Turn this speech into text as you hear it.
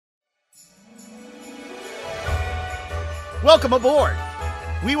Welcome aboard!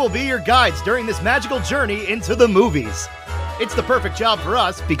 We will be your guides during this magical journey into the movies. It's the perfect job for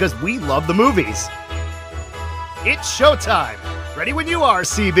us because we love the movies. It's showtime! Ready when you are,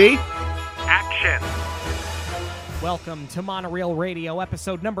 CB. Action! Welcome to Monorail Radio,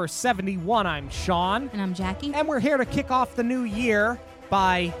 episode number 71. I'm Sean. And I'm Jackie. And we're here to kick off the new year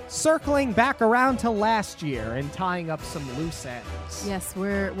by circling back around to last year and tying up some loose ends. Yes,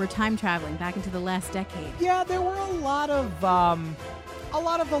 we're time traveling back into the last decade. Yeah, there were a lot of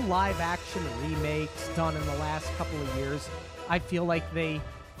the live action remakes done in the last couple of years. I feel like they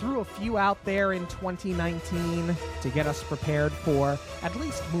threw a few out there in 2019 to get us prepared for at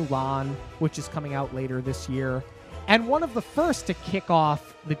least Mulan, which is coming out later this year. And one of the first to kick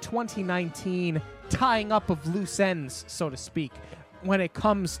off the 2019 tying up of loose ends, so to speak, when it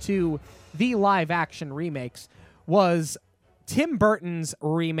comes to the live-action remakes, was Tim Burton's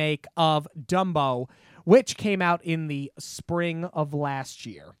remake of Dumbo, which came out in the spring of last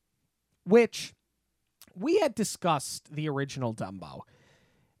year, which we had discussed the original Dumbo.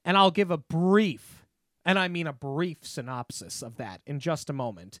 And I'll give a brief, and I mean a brief synopsis of that in just a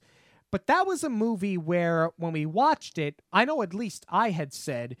moment. But that was a movie where, when we watched it, I know at least I had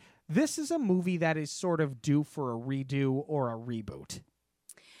said, this is a movie that is sort of due for a redo or a reboot.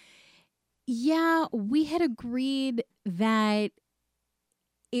 Yeah, we had agreed that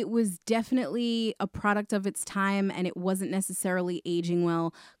it was definitely a product of its time and it wasn't necessarily aging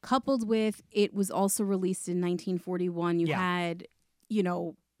well, coupled with it was also released in 1941. You had,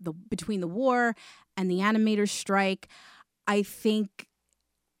 between the war and the animators' strike, I think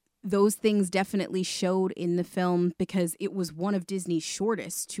those things definitely showed in the film because it was one of Disney's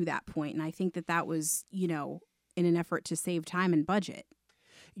shortest to that point. And I think that was, in an effort to save time and budget.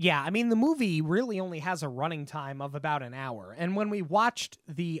 Yeah, I mean, the movie really only has a running time of about an hour. And when we watched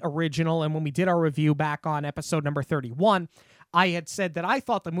the original and when we did our review back on episode number 31, I had said that I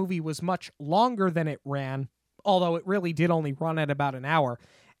thought the movie was much longer than it ran, although it really did only run at about an hour.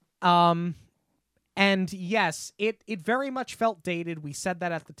 And yes, it very much felt dated. We said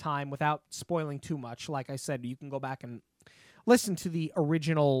that at the time without spoiling too much. Like I said, you can go back and listen to the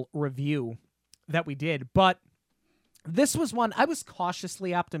original review that we did. But this was one, I was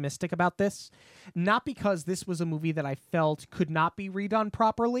cautiously optimistic about this. Not because this was a movie that I felt could not be redone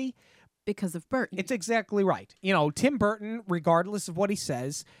properly. Because of Burton. It's exactly right. Tim Burton, regardless of what he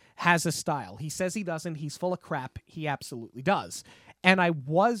says, has a style. He says he doesn't. He's full of crap. He absolutely does. And I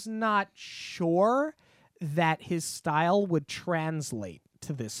was not sure that his style would translate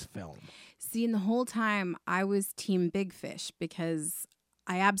to this film. See, and the whole time I was Team Big Fish because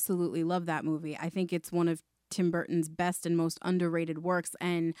I absolutely love that movie. I think it's one of Tim Burton's best and most underrated works.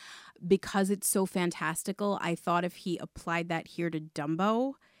 And because it's so fantastical, I thought if he applied that here to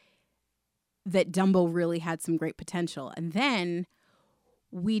Dumbo, that Dumbo really had some great potential. And then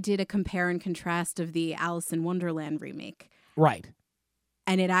we did a compare and contrast of the Alice in Wonderland remake. Right.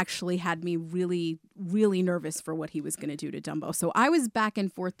 And it actually had me really, really nervous for what he was going to do to Dumbo. So I was back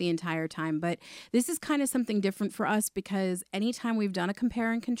and forth the entire time. But this is kind of something different for us because anytime we've done a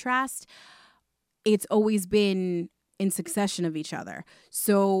compare and contrast, it's always been in succession of each other.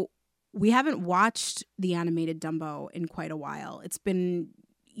 So we haven't watched the animated Dumbo in quite a while. It's been,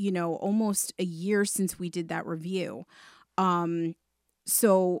 almost a year since we did that review.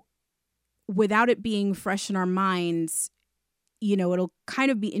 So without it being fresh in our minds, it'll kind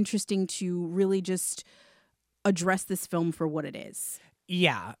of be interesting to really just address this film for what it is.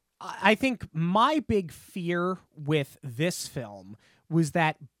 Yeah. I think my big fear with this film was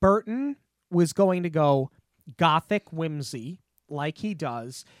that Burton was going to go gothic whimsy like he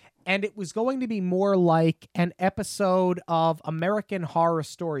does, and it was going to be more like an episode of American Horror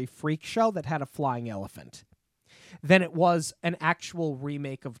Story Freak Show that had a flying elephant than it was an actual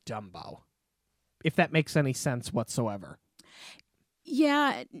remake of Dumbo, if that makes any sense whatsoever.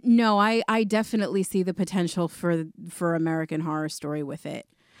 Yeah, no, I definitely see the potential for American Horror Story with it.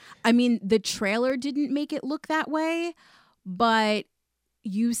 I mean, the trailer didn't make it look that way, but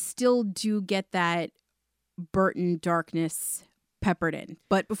you still do get that Burton darkness peppered in.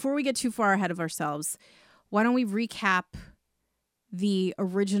 But before we get too far ahead of ourselves, why don't we recap the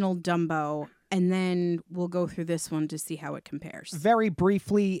original Dumbo and then we'll go through this one to see how it compares. Very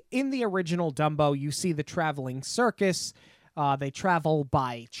briefly, in the original Dumbo, you see the traveling circus. They travel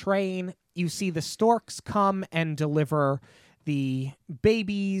by train. You see the storks come and deliver the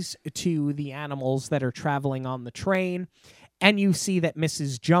babies to the animals that are traveling on the train. And you see that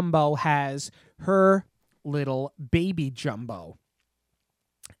Mrs. Jumbo has her little baby Jumbo.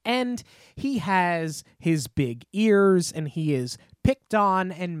 And he has his big ears, and he is picked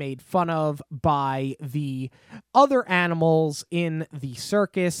on and made fun of by the other animals in the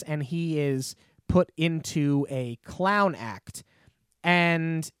circus, and he is put into a clown act.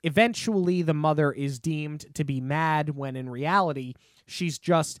 And eventually the mother is deemed to be mad when in reality she's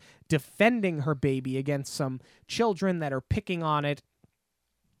just defending her baby against some children that are picking on it,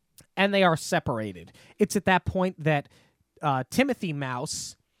 and they are separated. It's at that point that Timothy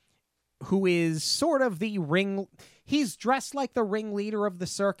Mouse, who is sort of he's dressed like the ringleader of the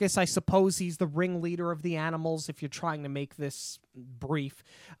circus. I suppose he's the ringleader of the animals, if you're trying to make this brief.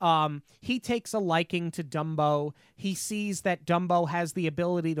 He takes a liking to Dumbo. He sees that Dumbo has the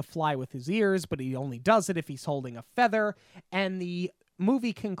ability to fly with his ears, but he only does it if he's holding a feather. And the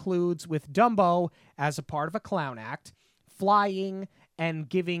movie concludes with Dumbo, as a part of a clown act, flying and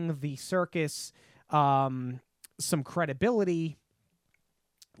giving the circus some credibility,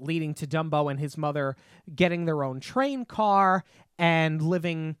 leading to Dumbo and his mother getting their own train car and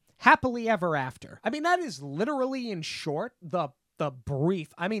living happily ever after. I mean, that is literally, in short, the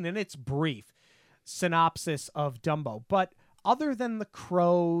brief, and it's brief, synopsis of Dumbo. But other than the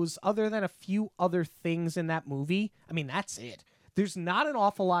crows, other than a few other things in that movie, that's it. There's not an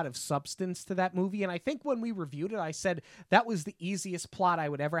awful lot of substance to that movie, and I think when we reviewed it, I said that was the easiest plot I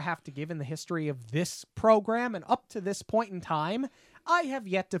would ever have to give in the history of this program, and up to this point in time, I have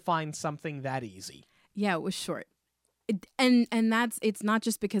yet to find something that easy. Yeah, it was short. And it's not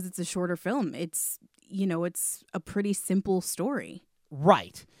just because it's a shorter film. It's, it's a pretty simple story.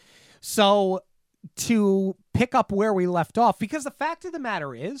 Right. So to pick up where we left off, because the fact of the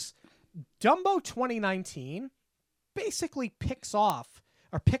matter is, Dumbo 2019 basically picks up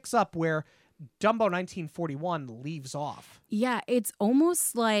where Dumbo 1941 leaves off. Yeah, it's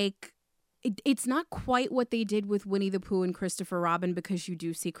almost like it's not quite what they did with Winnie the Pooh and Christopher Robin, because you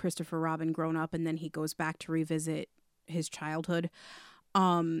do see Christopher Robin grown up and then he goes back to revisit his childhood.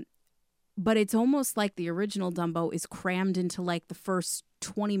 But it's almost like the original Dumbo is crammed into like the first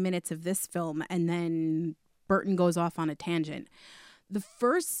 20 minutes of this film, and then Burton goes off on a tangent. The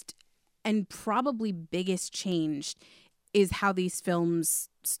first and probably biggest change is how these films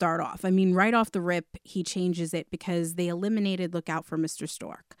start off. Right off the rip, he changes it because they eliminated Look Out for Mr.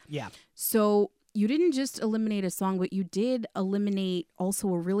 Stork. Yeah. So you didn't just eliminate a song, but you did eliminate also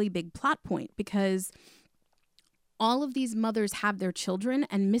a really big plot point, because all of these mothers have their children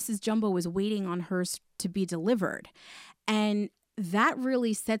and Mrs. Jumbo is waiting on hers to be delivered. And that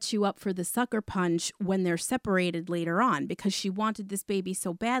really sets you up for the sucker punch when they're separated later on, because she wanted this baby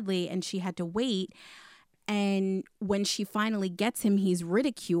so badly and she had to wait. And when she finally gets him, he's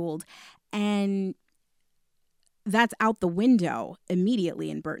ridiculed. And that's out the window immediately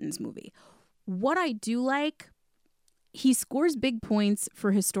in Burton's movie. What I do like, he scores big points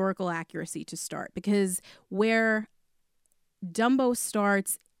for historical accuracy to start, because where Dumbo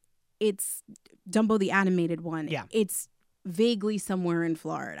starts, it's Dumbo the animated one. Yeah. It's vaguely somewhere in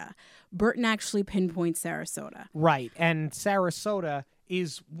Florida. Burton actually pinpoints Sarasota. Right. And Sarasota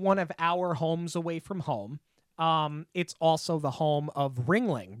is one of our homes away from home. It's also the home of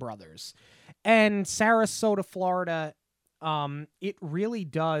Ringling Brothers. And Sarasota, Florida, it really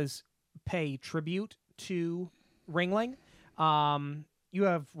does pay tribute to Ringling. You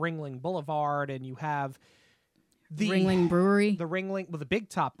have Ringling Boulevard, and you have the Ringling Brewery. The Big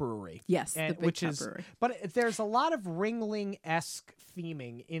Top Brewery. Yes, the Big Top Brewery. But there's a lot of Ringling-esque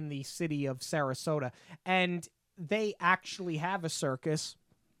theming in the city of Sarasota, and they actually have a circus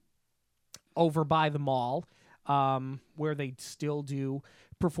over by the mall, where they still do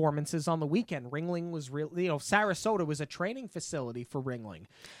performances on the weekend. Ringling was really, Sarasota was a training facility for Ringling.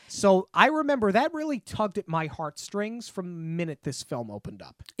 So I remember that really tugged at my heartstrings from the minute this film opened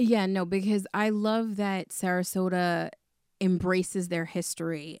up. Yeah, no, because I love that Sarasota embraces their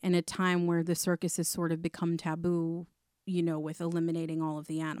history in a time where the circus has sort of become taboo, with eliminating all of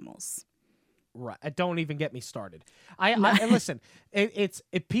the animals. Right. Don't even get me started. I listen,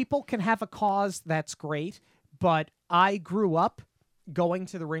 if people can have a cause, that's great. But I grew up going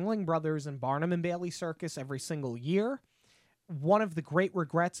to the Ringling Brothers and Barnum and Bailey Circus every single year. One of the great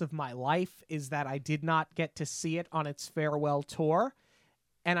regrets of my life is that I did not get to see it on its farewell tour,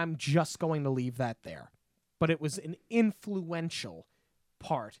 and I'm just going to leave that there. But it was an influential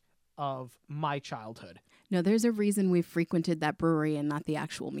part of my childhood. No, there's a reason we frequented that brewery and not the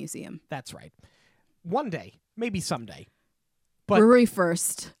actual museum. That's right. One day, maybe someday. But brewery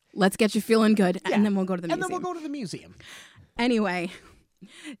first. Let's get you feeling good, yeah. And then we'll go to the museum. And then we'll go to the museum. Anyway,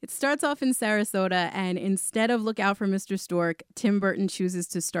 it starts off in Sarasota, and instead of Look Out for Mr. Stork, Tim Burton chooses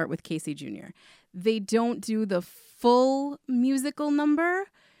to start with Casey Jr. They don't do the full musical number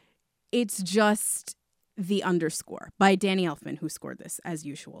It's just the underscore by Danny Elfman, who scored this, as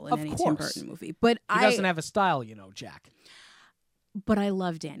usual, in any Tim Burton movie. But he doesn't have a style, Jack. But I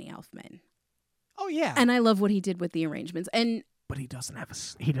love Danny Elfman. Oh, yeah. And I love what he did with the arrangements. But he doesn't have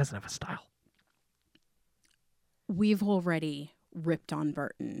a style. We've already ripped on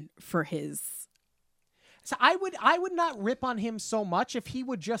Burton for his... So I would not rip on him so much if he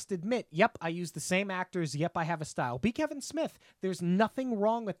would just admit, yep, I use the same actors, yep, I have a style. Be Kevin Smith. There's nothing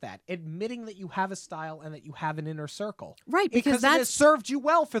wrong with that. Admitting that you have a style and that you have an inner circle. Right, because it has served you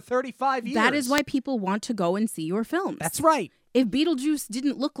well for 35 years. That is why people want to go and see your films. That's right. If Beetlejuice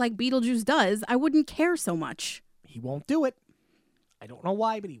didn't look like Beetlejuice does, I wouldn't care so much. He won't do it. I don't know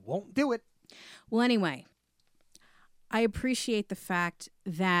why, but he won't do it. Well, anyway, I appreciate the fact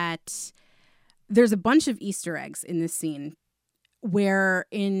that there's a bunch of Easter eggs in this scene where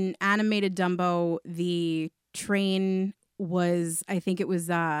in animated Dumbo, the train was, I think it was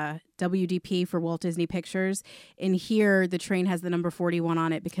WDP for Walt Disney Pictures. In here, the train has the number 41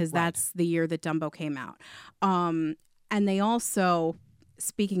 on it because that's the year that Dumbo came out. And they also,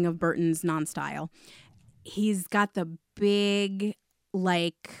 speaking of Burton's non-style, he's got the big,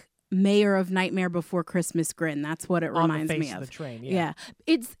 Mayor of Nightmare Before Christmas grin. That's what it reminds me of. On the face of the train, yeah.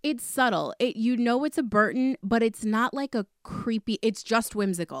 It's subtle. It's a Burton, but it's not like a creepy, it's just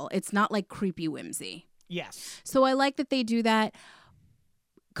whimsical. It's not like creepy whimsy. Yes. So I like that they do that.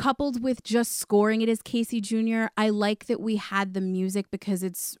 Coupled with just scoring it as Casey Jr., I like that we had the music because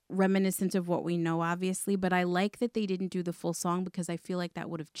it's reminiscent of what we know, obviously, but I like that they didn't do the full song because I feel like that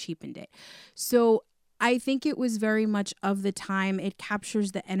would have cheapened it. So I think it was very much of the time. It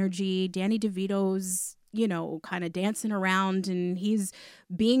captures the energy. Danny DeVito's, kind of dancing around and he's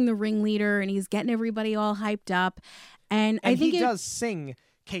being the ringleader and he's getting everybody all hyped up. And I think he does sing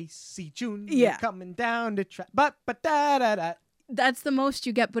Casey Jr. coming down to try. But that's the most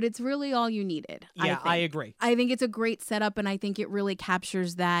you get, but it's really all you needed. Yeah, I agree. I think it's a great setup and I think it really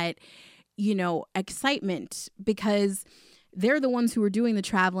captures that, excitement because they're the ones who are doing the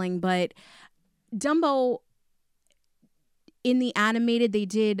traveling, but Dumbo, in the animated, they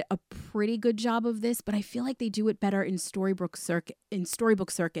did a pretty good job of this, but I feel like they do it better in Storybook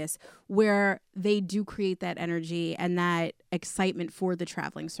Circus, where they do create that energy and that excitement for the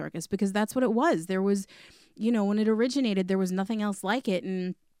traveling circus, because that's what it was. There was, when it originated, there was nothing else like it,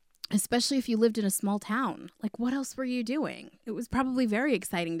 and especially if you lived in a small town. What else were you doing? It was probably very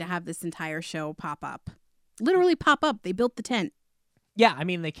exciting to have this entire show pop up. Literally pop up. They built the tent. Yeah, I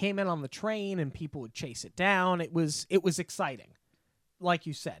mean, they came in on the train and people would chase it down. It was exciting, like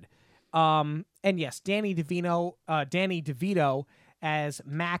you said. And yes, Danny DeVito as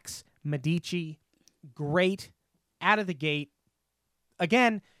Max Medici, great, out of the gate.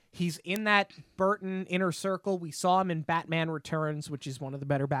 Again, he's in that Burton inner circle. We saw him in Batman Returns, which is one of the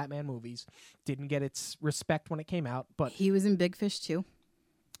better Batman movies. Didn't get its respect when it came out, but he was in Big Fish too.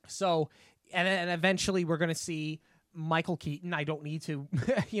 So, and eventually we're going to see Michael Keaton. I don't need to,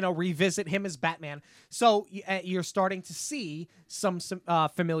 revisit him as Batman. So you're starting to see some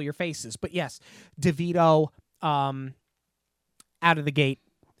familiar faces. But yes, DeVito, out of the gate,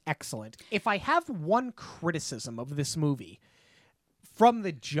 excellent. If I have one criticism of this movie, from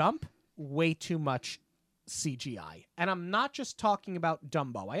the jump, way too much CGI. And I'm not just talking about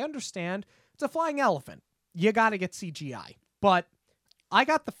Dumbo. I understand it's a flying elephant. You got to get CGI. But I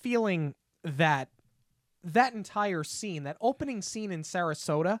got the feeling that entire scene, that opening scene in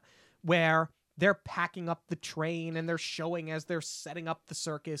Sarasota, where they're packing up the train and they're showing as they're setting up the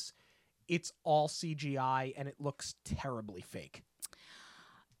circus, it's all CGI and it looks terribly fake.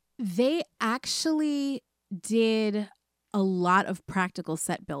 They actually did a lot of practical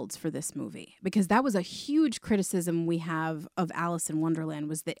set builds for this movie, because that was a huge criticism we have of Alice in Wonderland,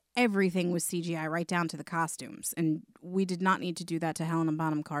 was that everything was CGI right down to the costumes, and we did not need to do that to Helena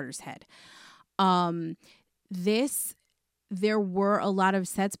Bonham Carter's head. There were a lot of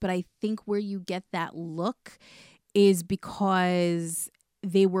sets, but I think where you get that look is because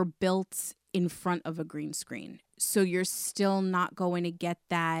they were built in front of a green screen. So you're still not going to get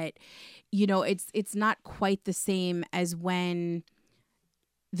that, it's not quite the same as when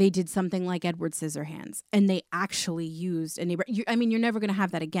they did something like Edward Scissorhands and they actually used a neighbor. You're never going to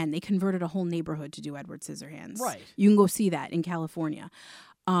have that again. They converted a whole neighborhood to do Edward Scissorhands. Right. You can go see that in California.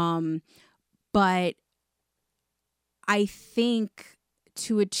 But I think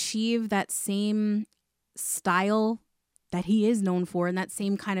to achieve that same style that he is known for and that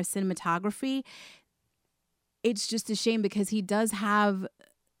same kind of cinematography, it's just a shame because he does have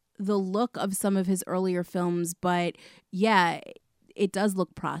the look of some of his earlier films, but yeah, it does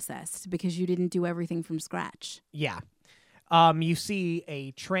look processed because you didn't do everything from scratch. Yeah. You see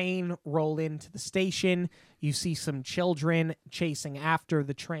a train roll into the station. You see some children chasing after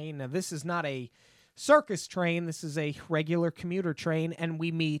the train. Now, this is not a circus train. This is a regular commuter train, and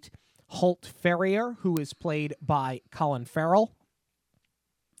we meet Holt Ferrier, who is played by Colin Farrell.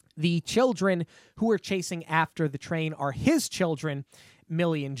 The children who are chasing after the train are his children,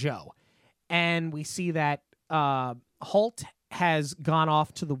 Millie and Joe. And we see that Holt has gone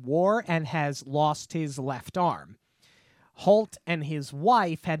off to the war and has lost his left arm. Holt and his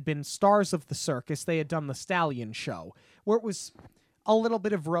wife had been stars of the circus. They had done the Stallion Show, where it was a little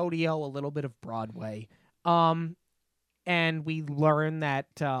bit of rodeo, a little bit of Broadway. And we learn that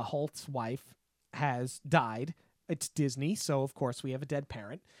Holt's wife has died. It's Disney, so of course we have a dead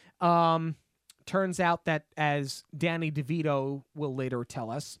parent. Turns out that, as Danny DeVito will later tell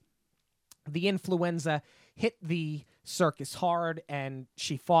us, the influenza hit the circus hard, and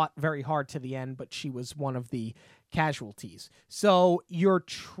she fought very hard to the end, but she was one of the casualties. So you're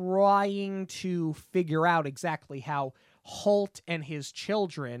trying to figure out exactly how Holt and his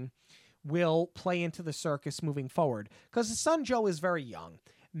children will play into the circus moving forward. Because his son Joe is very young.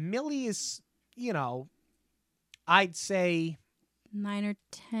 Millie is, I'd say 9 or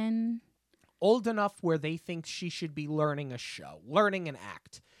 10. Old enough where they think she should be learning an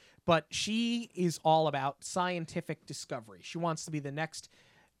act. But she is all about scientific discovery. She wants to be the next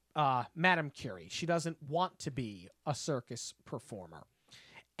Madame Curie. She doesn't want to be a circus performer.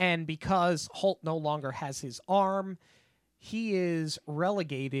 And because Holt no longer has his arm, he is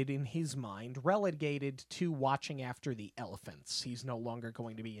relegated in his mind, to watching after the elephants. He's no longer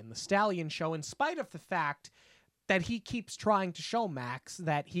going to be in the Stallion Show, in spite of the fact that he keeps trying to show Max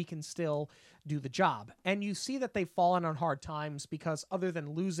that he can still do the job. And you see that they've fallen on hard times because, other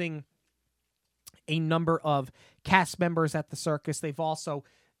than losing a number of cast members at the circus, they've also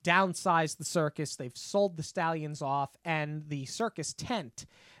downsized the circus. They've sold the stallions off, and the circus tent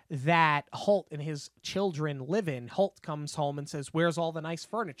that Holt and his children live in, Holt comes home and says, "Where's all the nice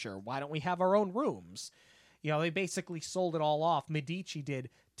furniture? Why don't we have our own rooms?" They basically sold it all off. Medici did,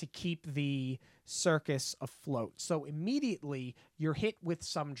 to keep the circus afloat. So immediately you're hit with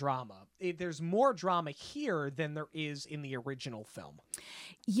some drama. There's more drama here than there is in the original film.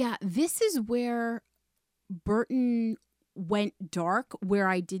 Yeah, this is where Burton went dark, where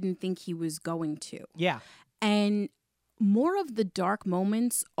I didn't think he was going to. Yeah. And more of the dark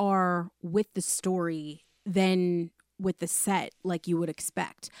moments are with the story than with the set, like you would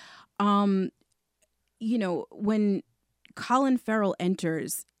expect. When Colin Farrell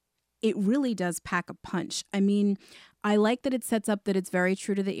enters, it really does pack a punch. I mean, I like that it sets up that it's very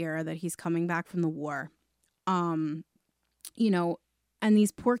true to the era, that he's coming back from the war. And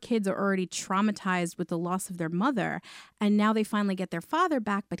these poor kids are already traumatized with the loss of their mother, and now they finally get their father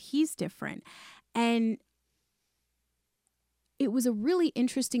back, but he's different. And it was a really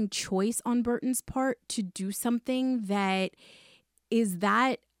interesting choice on Burton's part to do something that is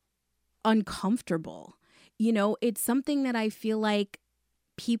that uncomfortable. It's something that I feel like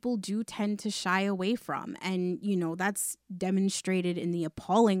people do tend to shy away from. And, that's demonstrated in the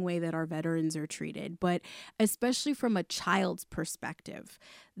appalling way that our veterans are treated. But especially from a child's perspective,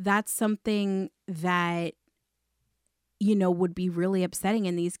 that's something that, would be really upsetting.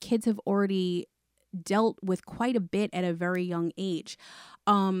 And these kids have already dealt with quite a bit at a very young age.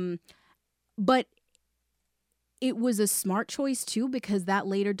 But it was a smart choice, too, because that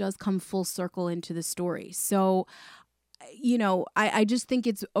later does come full circle into the story. So, I just think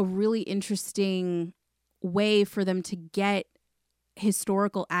it's a really interesting way for them to get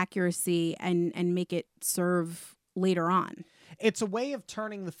historical accuracy and make it serve later on. It's a way of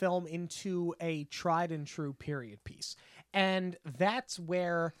turning the film into a tried and true period piece. And that's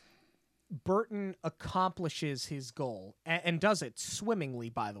where Burton accomplishes his goal, and does it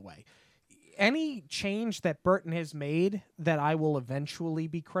swimmingly, by the way. Any change that Burton has made that I will eventually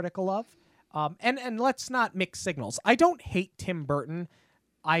be critical of, and let's not mix signals. I don't hate Tim Burton.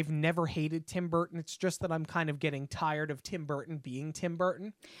 I've never hated Tim Burton. It's just that I'm kind of getting tired of Tim Burton being Tim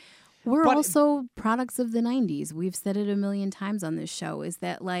Burton. We're also products of the 90s. We've said it a million times on this show, is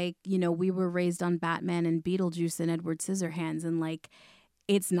that, we were raised on Batman and Beetlejuice and Edward Scissorhands, and,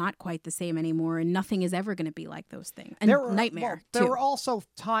 it's not quite the same anymore, and nothing is ever going to be like those things. And Nightmare, too. There were also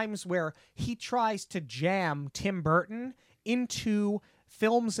times where he tries to jam Tim Burton into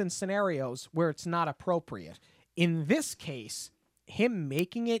films and scenarios where it's not appropriate. In this case, him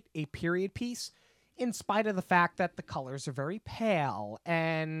making it a period piece, in spite of the fact that the colors are very pale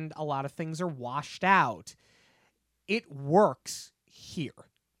and a lot of things are washed out, it works here.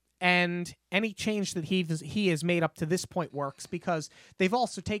 And any change that he has made up to this point works because they've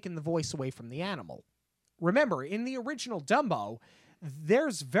also taken the voice away from the animal. remember, in the original Dumbo,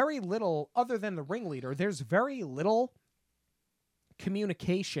 there's very little, other than the ringleader, there's very little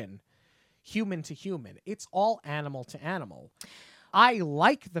communication human to human. It's all animal to animal. I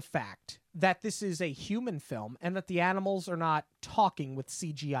like the fact that this is a human film and that the animals are not talking with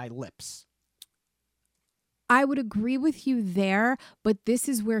CGI lips. I would agree with you there, but this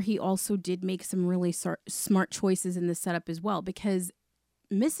is where he also did make some really smart choices in the setup as well, because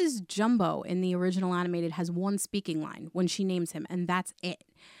Mrs. Jumbo in the original animated has one speaking line when she names him, and that's it.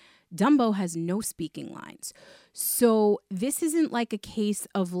 Dumbo has no speaking lines. So this isn't like a case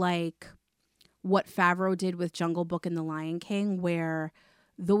of like what Favreau did with Jungle Book and The Lion King, where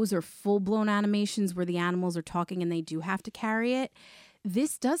those are full-blown animations where the animals are talking and they do have to carry it.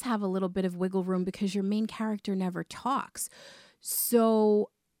 This does have a little bit of wiggle room because your main character never talks. So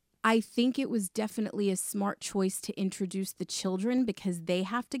I think it was definitely a smart choice to introduce the children because they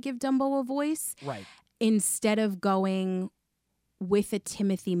have to give Dumbo a voice. Right. Instead of going with a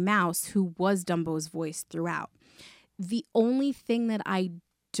Timothy Mouse who was Dumbo's voice throughout. The only thing that I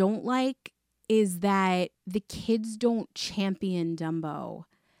don't like is that the kids don't champion Dumbo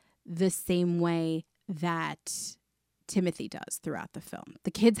the same way that Timothy does throughout the film.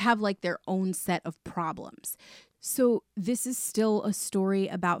 The kids have like their own set of problems. So this is still a story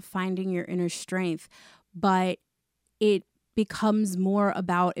about finding your inner strength, but it becomes more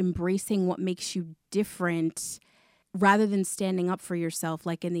about embracing what makes you different rather than standing up for yourself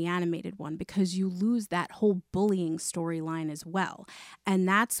like in the animated one, because you lose that whole bullying storyline as well. And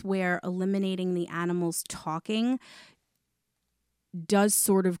that's where eliminating the animals talking does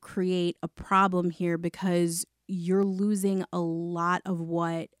sort of create a problem here, because you're losing a lot of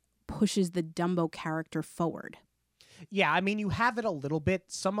what pushes the Dumbo character forward. Yeah, I mean, you have it a little bit.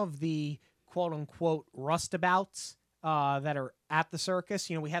 Some of the quote-unquote rustabouts that are at the circus,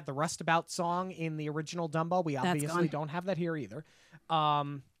 we had the rustabout song in the original Dumbo. We obviously don't have that here either.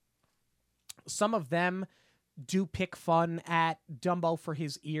 Some of them do pick fun at Dumbo for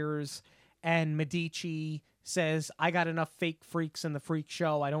his ears, and Medici says, I got enough fake freaks in the freak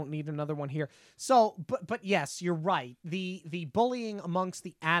show. I don't need another one here. So, but yes, you're right. The bullying amongst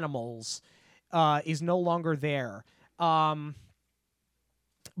the animals is no longer there. But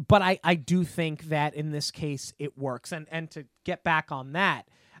I do think that in this case it works. And to get back on that,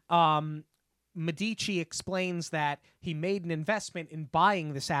 Medici explains that he made an investment in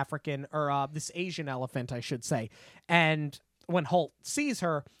buying this this Asian elephant, I should say. And when Holt sees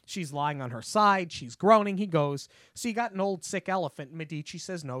her, she's lying on her side. She's groaning. He goes, so you got an old sick elephant. Medici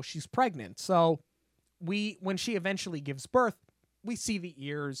says, no, she's pregnant. So when she eventually gives birth, we see the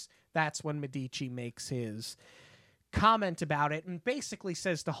ears. That's when Medici makes his comment about it and basically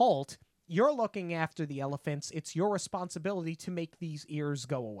says to Holt, you're looking after the elephants. It's your responsibility to make these ears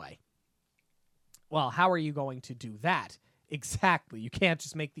go away. Well, how are you going to do that? Exactly. You can't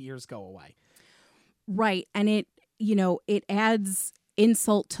just make the ears go away. Right. And it adds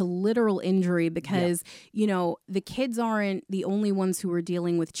insult to literal injury because, the kids aren't the only ones who are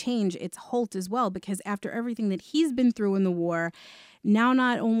dealing with change. It's Holt as well, because after everything that he's been through in the war, now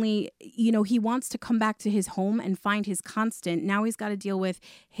not only, he wants to come back to his home and find his constant. Now he's got to deal with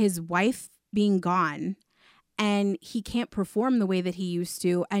his wife being gone and he can't perform the way that he used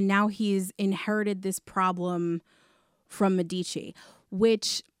to. And now he's inherited this problem from Medici,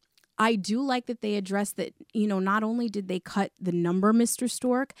 which I do like that they address that, not only did they cut the number Mr.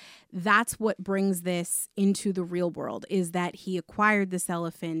 Stork, that's what brings this into the real world, is that he acquired this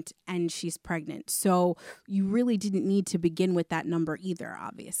elephant and she's pregnant. So you really didn't need to begin with that number either,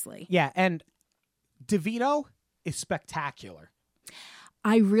 obviously. Yeah, and DeVito is spectacular.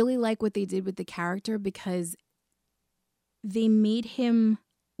 I really like what they did with the character because they made him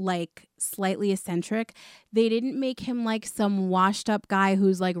like slightly eccentric. They didn't make him like some washed up guy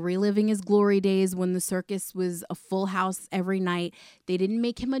who's like reliving his glory days when the circus was a full house every night. They didn't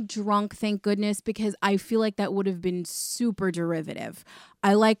make him a drunk, thank goodness, because I feel like that would have been super derivative.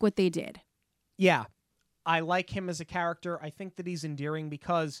 I like what they did. Yeah, I like him as a character. I think that he's endearing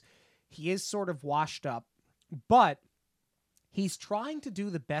because he is sort of washed up, but he's trying to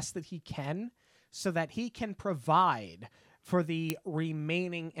do the best that he can so that he can provide for the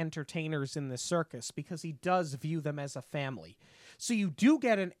remaining entertainers in the circus, because he does view them as a family. So you do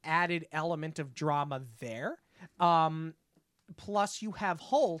get an added element of drama there. Plus you have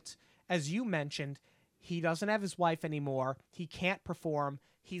Holt, as you mentioned, he doesn't have his wife anymore. He can't perform.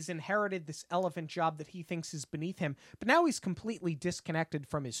 He's inherited this elephant job that he thinks is beneath him, but now he's completely disconnected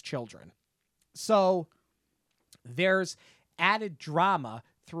from his children. So there's added drama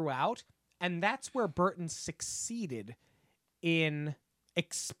throughout, and that's where Burton succeeded in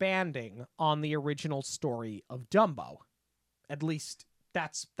expanding on the original story of Dumbo. At least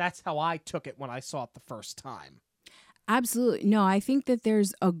that's how I took it when I saw it the first time. Absolutely. No, I think that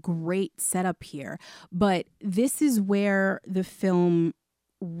there's a great setup here, but this is where the film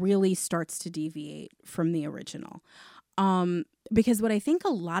really starts to deviate from the original. Because what I think a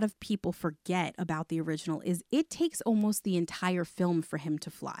lot of people forget about the original is it takes almost the entire film for him to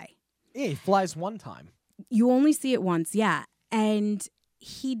fly. Yeah, he flies one time. You only see it once, yeah. And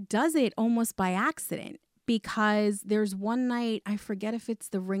he does it almost by accident. Because there's one night, I forget if it's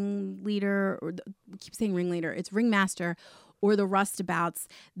the ringleader or we keep saying ringleader, it's ringmaster or the rustabouts.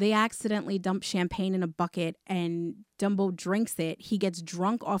 They accidentally dump champagne in a bucket and Dumbo drinks it. He gets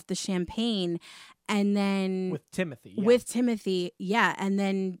drunk off the champagne and then With Timothy. Yeah. And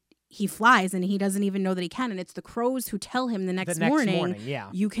then he flies and he doesn't even know that he can. And it's the crows who tell him the next morning,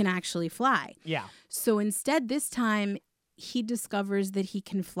 you can actually fly. Yeah. So instead, this time, he discovers that he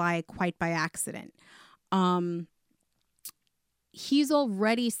can fly quite by accident. He's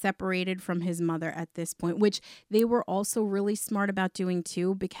already separated from his mother at this point, which they were also really smart about doing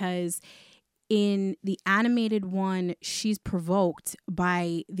too, because in the animated one, she's provoked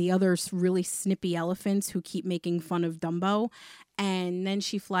by the other really snippy elephants who keep making fun of Dumbo. And then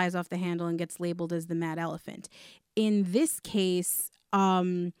she flies off the handle and gets labeled as the mad elephant. In this case,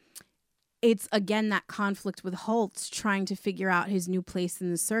 it's again that conflict with Holt trying to figure out his new place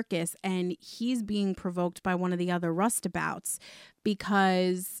in the circus, and he's being provoked by one of the other rustabouts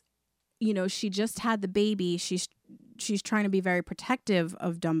because, you know, she just had the baby. She's trying to be very protective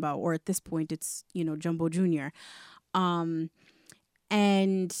of Dumbo, or at this point it's, you know, Jumbo Jr. And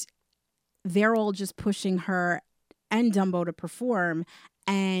they're all just pushing her and Dumbo to perform,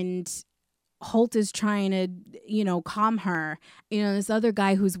 and Holt is trying to, you know, calm her. You know, this other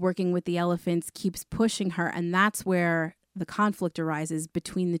guy who's working with the elephants keeps pushing her, and that's where the conflict arises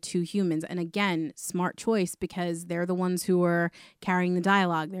between the two humans. And again, smart choice because they're the ones who are carrying the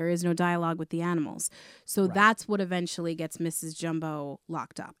dialogue. There is no dialogue with the animals. So that's what eventually gets Mrs. Jumbo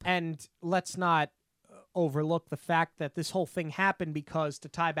locked up. And let's not overlook the fact that this whole thing happened because, to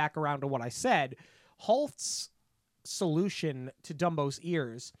tie back around to what I said, Holt's solution to Dumbo's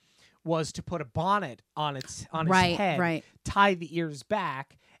ears was to put a bonnet on his head, tie the ears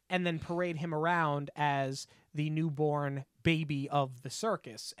back, and then parade him around as the newborn baby of the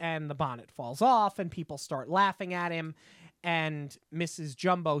circus. And the bonnet falls off, and people start laughing at him, and Mrs.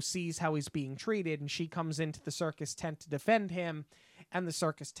 Jumbo sees how he's being treated, and she comes into the circus tent to defend him, and the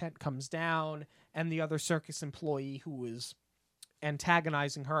circus tent comes down, and the other circus employee who is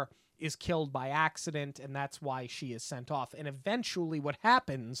antagonizing her is killed by accident, and that's why she is sent off. And eventually what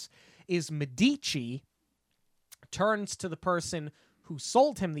happens is Medici turns to the person who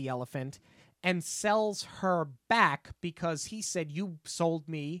sold him the elephant and sells her back because he said, you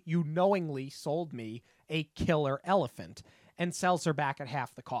knowingly sold me a killer elephant, and sells her back at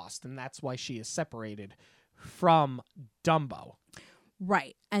half the cost. And that's why she is separated from Dumbo.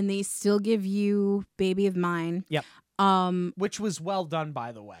 Right. And they still give you Baby of Mine. Yep. Which was well done,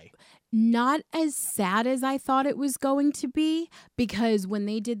 by the way. Not as sad as I thought it was going to be, because when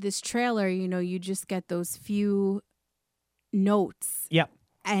they did this trailer, you know, you just get those few notes. Yep.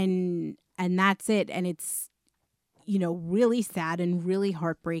 And that's it. And it's, you know, really sad and really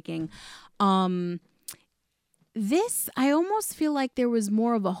heartbreaking. This, I almost feel like there was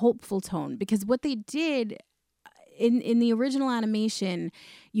more of a hopeful tone, because what they did in the original animation,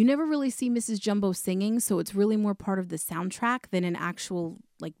 you never really see Mrs. Jumbo singing, so it's really more part of the soundtrack than an actual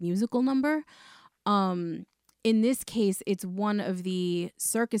like musical number. In this case, it's one of the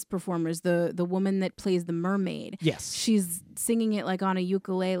circus performers, the woman that plays the mermaid. Yes. She's singing it like on a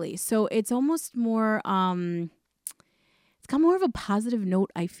ukulele. So it's almost more it's got more of a positive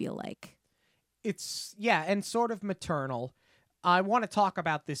note, I feel like. It's and sort of maternal. I want to talk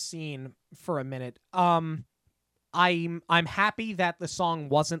about this scene for a minute. I'm happy that the song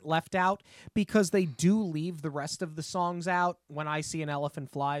wasn't left out, because they do leave the rest of the songs out. When I See an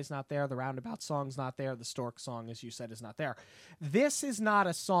Elephant Fly is not there, the Roundabout song's not there, the Stork song, as you said, is not there. This is not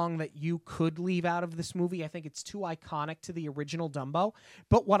a song that you could leave out of this movie. I think it's too iconic to the original Dumbo.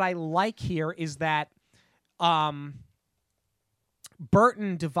 But what I like here is that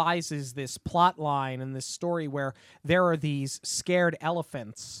Burton devises this plot line and this story where there are these scared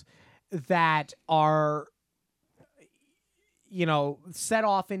elephants that are, you know, set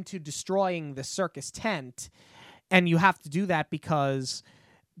off into destroying the circus tent. And you have to do that because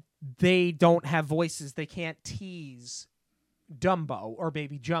they don't have voices. They can't tease Dumbo or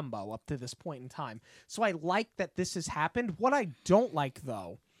Baby Jumbo up to this point in time. So I like that this has happened. What I don't like,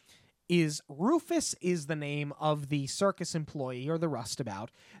 though, is Rufus is the name of the circus employee or the rustabout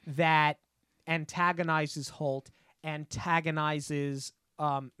that antagonizes Holt, antagonizes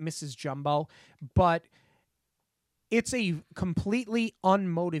Mrs. Jumbo, but it's a completely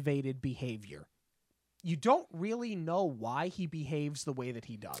unmotivated behavior. You don't really know why he behaves the way that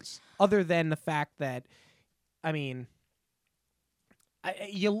he does, other than the fact that, I mean,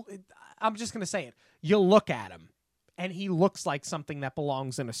 I'm just going to say it. You look at him, and he looks like something that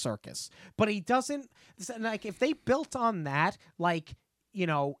belongs in a circus. But he doesn't, like, if they built on that, like, you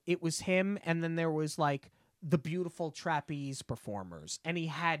know, it was him, and then there was, like, the beautiful trapeze performers, and he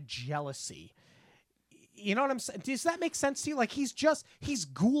had jealousy. You know what I'm saying? Does that make sense to you? Like, he's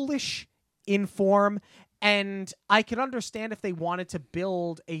ghoulish in form, and I could understand if they wanted to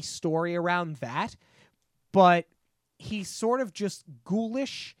build a story around that, but he's sort of just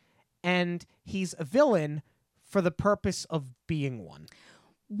ghoulish, and he's a villain for the purpose of being one.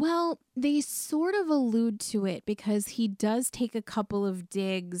 Well, they sort of allude to it because he does take a couple of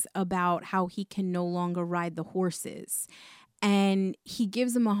digs about how he can no longer ride the horses. And he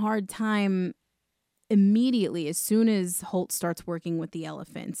gives him a hard time immediately as soon as Holt starts working with the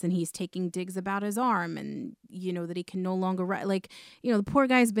elephants, and he's taking digs about his arm and, you know, that he can no longer ride. Like, you know, the poor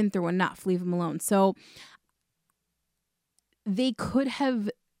guy's been through enough. Leave him alone. So they could have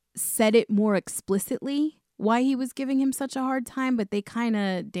said it more explicitly why he was giving him such a hard time, but they kind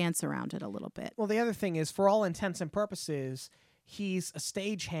of dance around it a little bit. Well, the other thing is, for all intents and purposes, he's a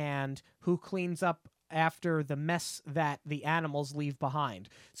stagehand who cleans up after the mess that the animals leave behind.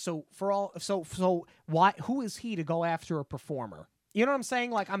 So why? Who is he to go after a performer? You know what I'm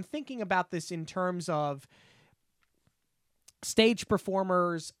saying? Like, I'm thinking about this in terms of stage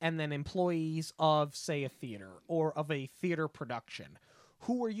performers and then employees of, say, a theater or of a theater production.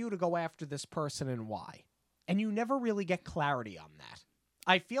 Who are you to go after this person and why? And you never really get clarity on that.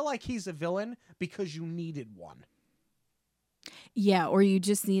 I feel like he's a villain because you needed one. Yeah, or you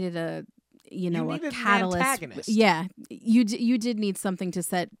just needed a catalyst. An antagonist. Yeah, you did need something to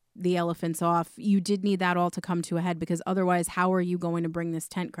set the elephants off. You did need that all to come to a head, because otherwise, how are you going to bring this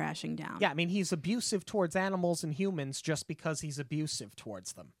tent crashing down? Yeah, I mean, he's abusive towards animals and humans just because he's abusive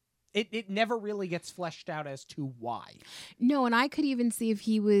towards them. It never really gets fleshed out as to why. No, and I could even see if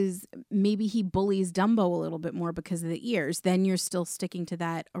he bullies Dumbo a little bit more because of the ears. Then you're still sticking to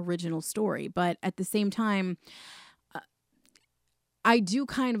that original story. But at the same time, I do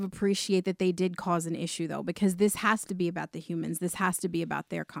kind of appreciate that they did cause an issue, though, because this has to be about the humans. This has to be about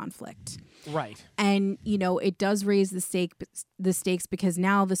their conflict. Right. And, you know, it does raise the stakes because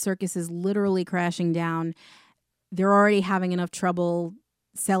now the circus is literally crashing down. They're already having enough trouble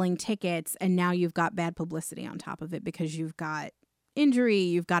selling tickets, and now you've got bad publicity on top of it because you've got injury,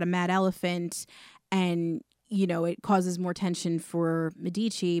 you've got a mad elephant, and, you know, it causes more tension for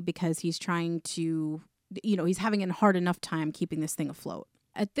Medici because he's trying to, you know, he's having a hard enough time keeping this thing afloat.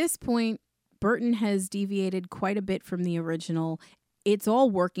 At this point, Burton has deviated quite a bit from the original. It's all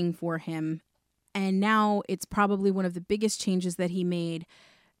working for him, and now it's probably one of the biggest changes that he made.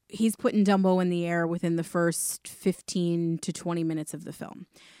 He's putting Dumbo in the air within the first 15 to 20 minutes of the film.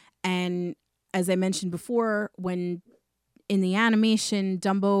 And as I mentioned before, when in the animation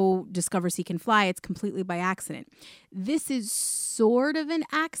Dumbo discovers he can fly, it's completely by accident. This is sort of an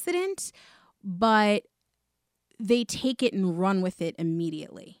accident, but they take it and run with it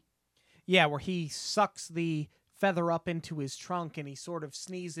immediately. Yeah, where he sucks the feather up into his trunk and he sort of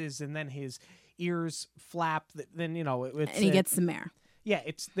sneezes and then his ears flap. Then, you know, and he gets some air. Yeah,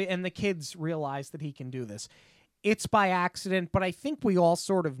 and the kids realize that he can do this. It's by accident, but I think we all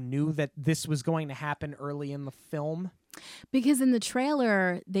sort of knew that this was going to happen early in the film. Because in the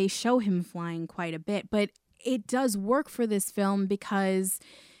trailer, they show him flying quite a bit, but it does work for this film because,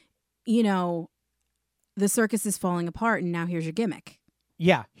 you know, the circus is falling apart and now here's your gimmick.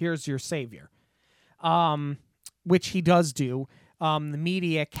 Yeah, here's your savior. Which he does do. The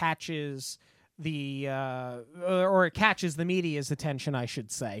media catches it catches the media's attention, I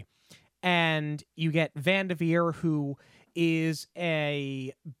should say. And you get Vanderveer, who is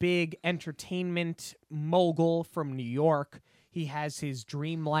a big entertainment mogul from New York. He has his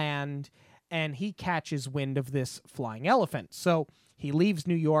dreamland, and he catches wind of this flying elephant. So he leaves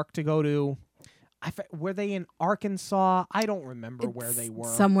New York to go to... were they in Arkansas? I don't remember where they were.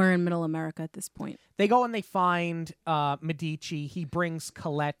 Somewhere in Middle America at this point. They go and they find Medici. He brings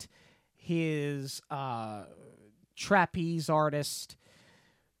Colette, his trapeze artist,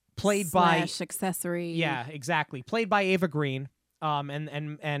 played by accessory. Yeah, exactly. Played by Ava Green.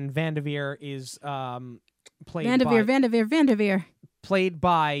 And Vanderveer is played by Vanderveer. played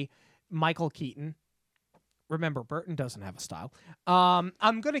by Michael Keaton. Remember, Burton doesn't have a style.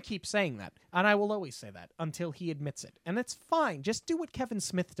 I'm going to keep saying that, and I will always say that until he admits it. And it's fine. Just do what Kevin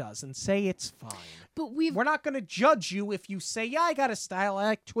Smith does and say it's fine. But We're not going to judge you if you say, yeah, I got a style. I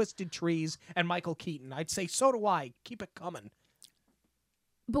like Twisted Trees and Michael Keaton. I'd say, so do I. Keep it coming.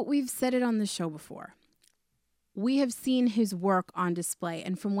 But we've said it on the show before. We have seen his work on display,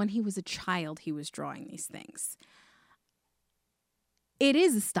 and from when he was a child, he was drawing these things. It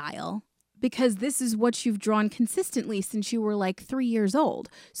is a style, because this is what you've drawn consistently since you were like 3 years old.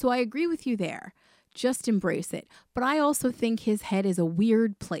 So I agree with you there. Just embrace it. But I also think his head is a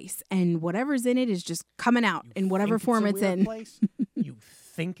weird place, and whatever's in it is just coming out in whatever form it's in. You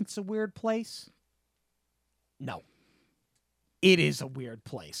think it's a weird place? No. It is a weird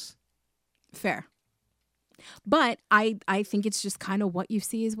place. Fair. But I think it's just kind of what you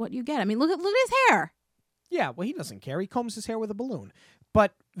see is what you get. I mean, look at his hair. Yeah, well, he doesn't care. He combs his hair with a balloon.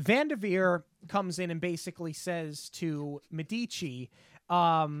 But Vanderveer comes in and basically says to Medici,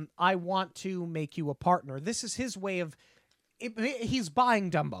 I want to make you a partner. This is his way of... he's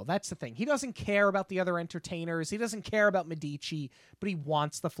buying Dumbo. That's the thing. He doesn't care about the other entertainers. He doesn't care about Medici, but he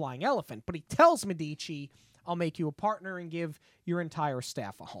wants the flying elephant. But he tells Medici, I'll make you a partner and give your entire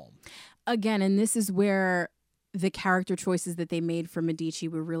staff a home. Again, and this is where the character choices that they made for Medici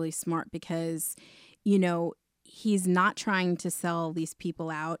were really smart because, you know, he's not trying to sell these people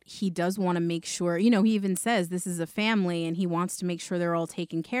out. He does want to make sure, you know, he even says this is a family and he wants to make sure they're all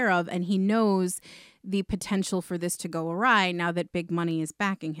taken care of. And he knows the potential for this to go awry now that big money is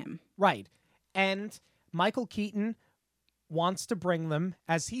backing him. Right. And Michael Keaton wants to bring them,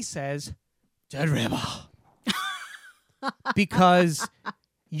 as he says, Dead River. Because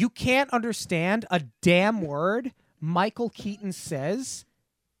you can't understand a damn word Michael Keaton says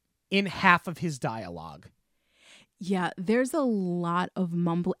in half of his dialogue. Yeah, there's a lot of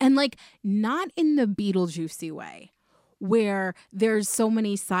mumble. And, like, not in the Beetlejuicy way, where there's so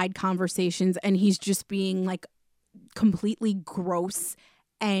many side conversations and he's just being, like, completely gross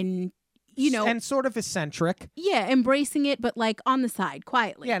and, you know... And sort of eccentric. Yeah, embracing it, but, like, on the side,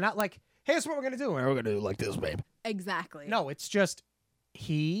 quietly. Yeah, not like, here's what we're going to do. We're going to do like this, babe. Exactly. No, it's just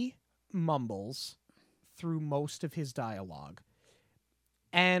he mumbles through most of his dialogue.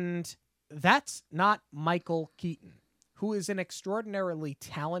 And... that's not Michael Keaton, who is an extraordinarily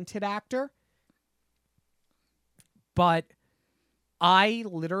talented actor, but I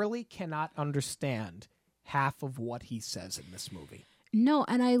literally cannot understand half of what he says in this movie. No,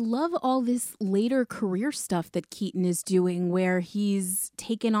 and I love all this later career stuff that Keaton is doing where he's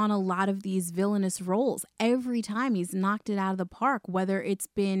taken on a lot of these villainous roles. Every time he's knocked it out of the park, whether it's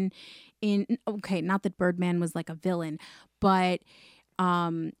been in, okay, not that Birdman was like a villain, but...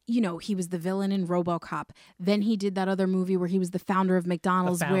 you know, he was the villain in RoboCop. Then he did that other movie where he was the founder of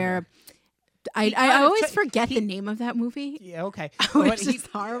McDonald's, where I always forget the name of that movie. Yeah, okay. Which is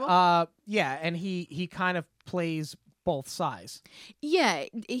horrible. Yeah, and he kind of plays both sides. Yeah,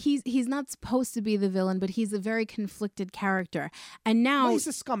 he's not supposed to be the villain, but he's a very conflicted character. And now he's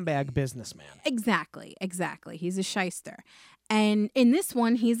a scumbag businessman. Exactly. He's a shyster. And in this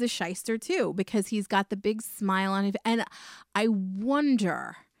one, he's a shyster too, because he's got the big smile on his... And I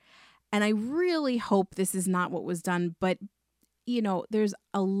wonder, and I really hope this is not what was done, but, you know, there's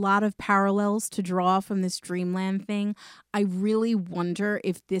a lot of parallels to draw from this Dreamland thing. I really wonder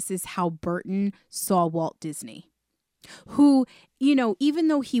if this is how Burton saw Walt Disney, who, you know, even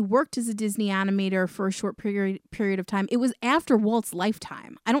though he worked as a Disney animator for a short period of time, it was after Walt's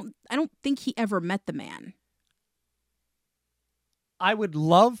lifetime. I don't think he ever met the man. I would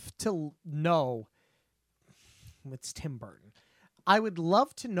love to know, it's Tim Burton. I would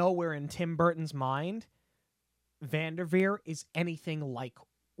love to know where in Tim Burton's mind Vanderveer is anything like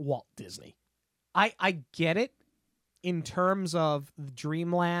Walt Disney. I get it in terms of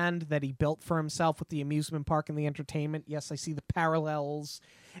Dreamland that he built for himself with the amusement park and the entertainment. Yes, I see the parallels.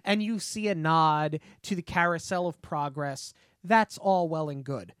 And you see a nod to the Carousel of Progress. That's all well and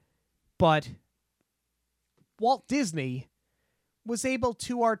good. But Walt Disney was able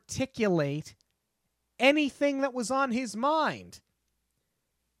to articulate anything that was on his mind.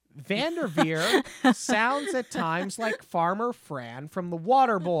 Vanderveer sounds at times like Farmer Fran from The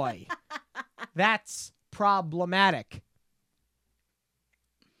Waterboy. That's problematic.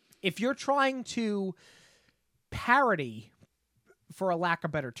 If you're trying to parody, for a lack of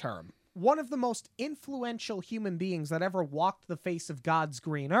a better term, one of the most influential human beings that ever walked the face of God's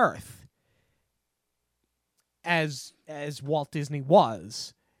green earth, as Walt Disney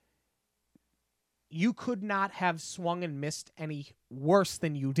was, you could not have swung and missed any worse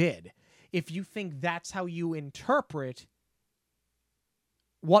than you did if you think that's how you interpret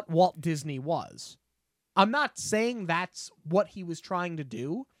what Walt Disney was. I'm not saying that's what he was trying to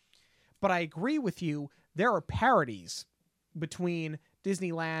do, but I agree with you. There are parodies between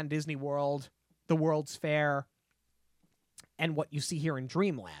Disneyland, Disney World, the World's Fair, and what you see here in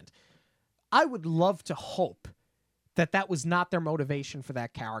Dreamland. I would love to hope that that was not their motivation for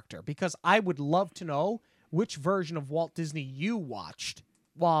that character, because I would love to know which version of Walt Disney you watched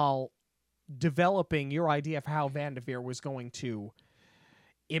while developing your idea of how Vanderveer was going to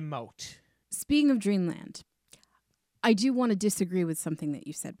emote. Speaking of Dreamland, I do want to disagree with something that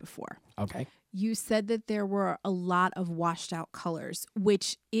you said before. Okay. You said that there were a lot of washed out colors,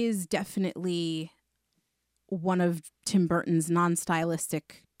 which is definitely one of Tim Burton's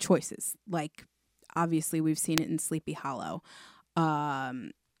non-stylistic choices. Like, obviously, we've seen it in Sleepy Hollow.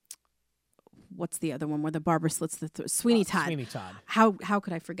 What's the other one where the barber slits the throat? Sweeney Todd. Sweeney Todd. How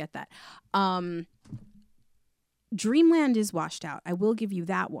could I forget that? Dreamland is washed out. I will give you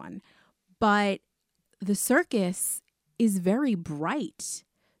that one. But the circus is very bright.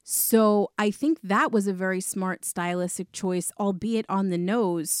 So I think that was a very smart stylistic choice, albeit on the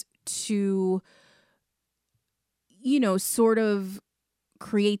nose, to, you know, sort of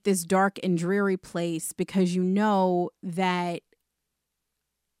create this dark and dreary place, because you know that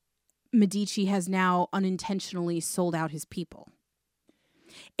Medici has now unintentionally sold out his people.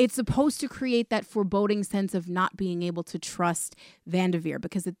 It's supposed to create that foreboding sense of not being able to trust Vanderveer,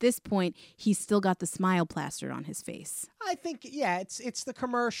 because at this point, he's still got the smile plastered on his face. I think, yeah, it's the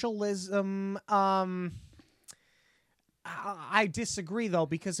commercialism. I disagree, though,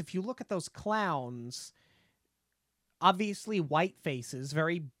 because if you look at those clowns, obviously white faces,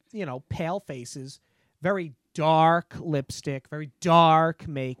 very, pale faces, very dark lipstick, very dark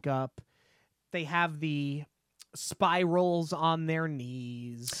makeup. They have the spirals on their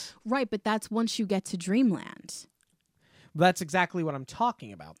knees. Right, but that's once you get to Dreamland. That's exactly what I'm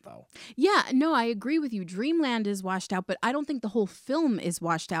talking about, though. Yeah, no, I agree with you. Dreamland is washed out, but I don't think the whole film is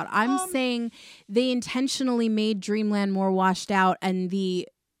washed out. I'm saying they intentionally made Dreamland more washed out, and the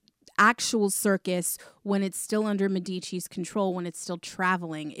actual circus, when it's still under Medici's control, when it's still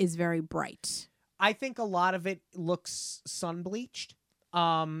traveling, is very bright. I think a lot of it looks sun-bleached,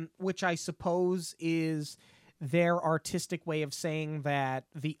 which I suppose is their artistic way of saying that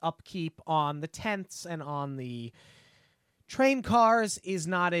the upkeep on the tents and on the train cars is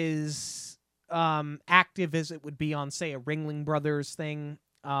not as active as it would be on, say, a Ringling Brothers thing.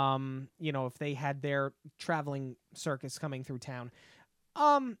 If they had their traveling circus coming through town.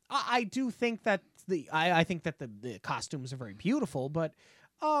 I do think that I think that the costumes are very beautiful, but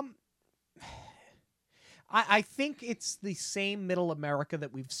I think it's the same middle America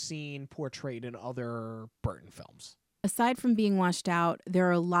that we've seen portrayed in other Burton films. Aside from being washed out, there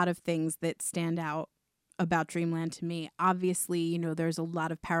are a lot of things that stand out about Dreamland to me. Obviously, there's a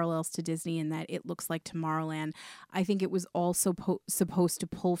lot of parallels to Disney in that it looks like Tomorrowland. I think it was also supposed to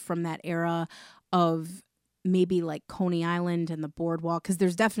pull from that era of maybe like Coney Island and the boardwalk, because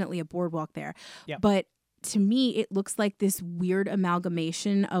there's definitely a boardwalk there. Yep. But to me, it looks like this weird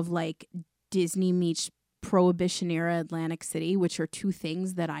amalgamation of like Disney meets Prohibition era Atlantic City, which are two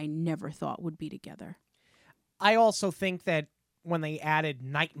things that I never thought would be together. I also think that when they added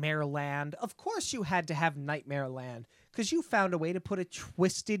Nightmare Land, of course you had to have Nightmare Land, because you found a way to put a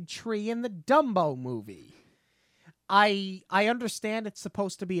twisted tree in the Dumbo movie. I understand it's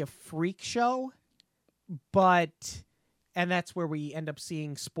supposed to be a freak show, and that's where we end up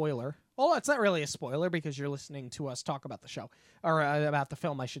seeing spoiler. Well, it's not really a spoiler because you're listening to us talk about the show, or about the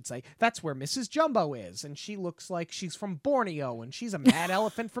film, I should say. That's where Mrs. Jumbo is, and she looks like she's from Borneo, and she's a mad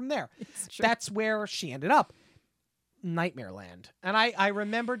elephant from there. That's where she ended up. Nightmare Land. And I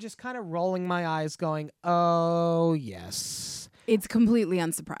remember just kind of rolling my eyes going, oh, yes. It's completely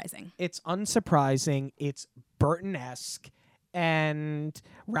unsurprising. It's unsurprising. It's Burton-esque. And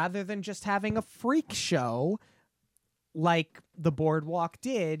rather than just having a freak show like the boardwalk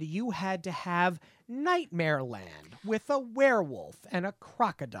did, you had to have Nightmare Land with a werewolf and a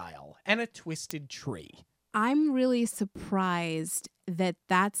crocodile and a twisted tree. I'm really surprised that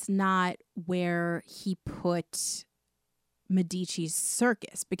that's not where he put Medici's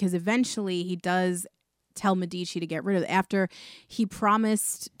circus, because eventually he does tell Medici to get rid of it. After he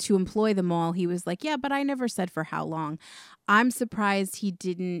promised to employ them all, he was like, yeah, but I never said for how long. I'm surprised he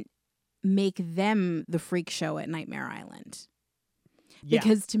didn't make them the freak show at Nightmare Island. Yeah.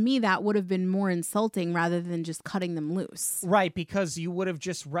 Because to me, that would have been more insulting rather than just cutting them loose. Right, because you would have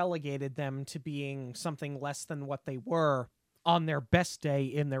just relegated them to being something less than what they were on their best day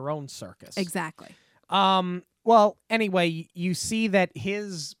in their own circus. Exactly. Well, anyway, you see that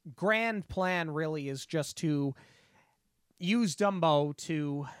his grand plan really is just to use Dumbo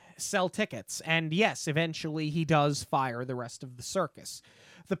to sell tickets. And yes, eventually he does fire the rest of the circus.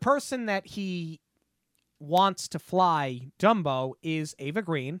 The person that he wants to fly Dumbo is Ava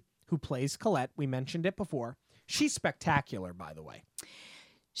Green, who plays Colette. We mentioned it before. She's spectacular, by the way.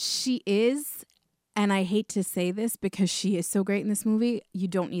 She is, and I hate to say this because she is so great in this movie, you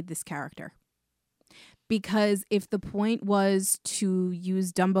don't need this character. Because if the point was to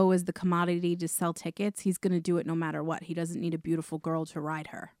use Dumbo as the commodity to sell tickets, he's going to do it no matter what. He doesn't need a beautiful girl to ride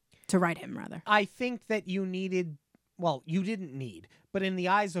him, rather. I think that you needed, well, you didn't need, but in the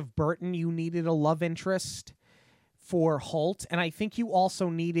eyes of Burton, you needed a love interest for Holt. And I think you also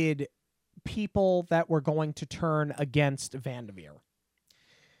needed people that were going to turn against Vanderveer.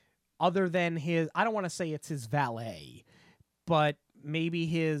 Other than his, I don't want to say it's his valet, but maybe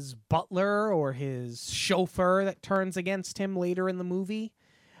his butler or his chauffeur that turns against him later in the movie.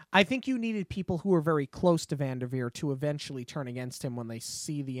 I think you needed people who were very close to Vanderveer to eventually turn against him when they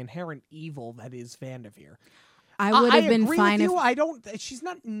see the inherent evil that is Vanderveer. I would have been fine if I don't. She's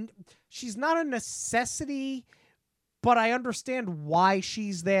not a necessity, but I understand why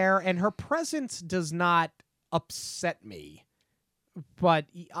she's there, and her presence does not upset me. But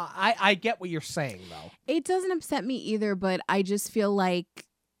I get what you're saying, though. It doesn't upset me either, but I just feel like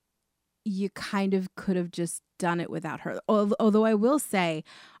you kind of could have just done it without her. Although I will say,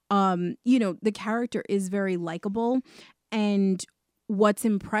 the character is very likable, and what's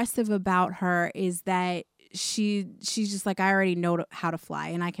impressive about her is that she's just like, I already know how to fly,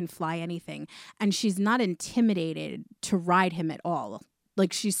 and I can fly anything, and she's not intimidated to ride him at all.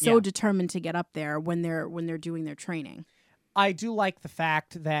 Like, she's so determined to get up there when they're doing their training. I do like the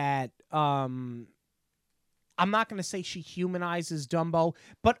fact that I'm not going to say she humanizes Dumbo,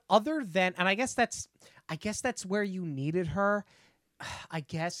 but other than, and I guess that's where you needed her, I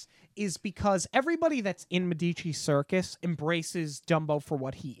guess, is because everybody that's in Medici Circus embraces Dumbo for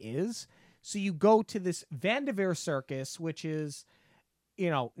what he is. So you go to this Vanderveer Circus, which is,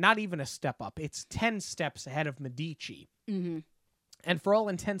 not even a step up. It's 10 steps ahead of Medici. Mm-hmm. And for all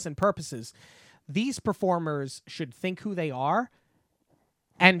intents and purposes, these performers should think who they are,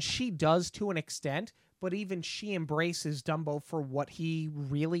 and she does to an extent, but even she embraces Dumbo for what he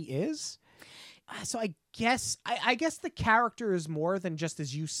really is. So I guess the character is more than just,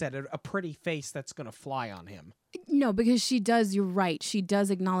 as you said, a pretty face that's going to fly on him. No, because she does, you're right, she does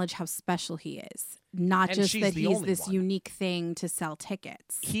acknowledge how special he is. Not just that he's this unique thing to sell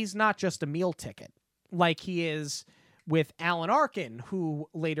tickets. He's not just a meal ticket like he is with Alan Arkin, who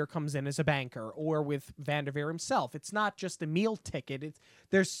later comes in as a banker, or with Vanderveer himself. It's not just a meal ticket.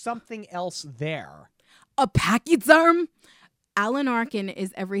 There's something else there. A package-arm? Alan Arkin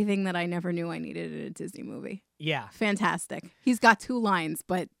is everything that I never knew I needed in a Disney movie. Yeah. Fantastic. He's got 2 lines,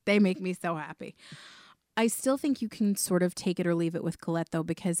 but they make me so happy. I still think you can sort of take it or leave it with Colette, though,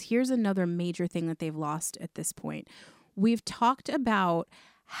 because here's another major thing that they've lost at this point. We've talked about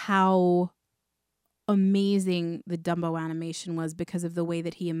how amazing the Dumbo animation was because of the way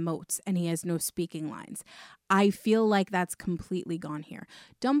that he emotes and he has no speaking lines. I feel like that's completely gone here.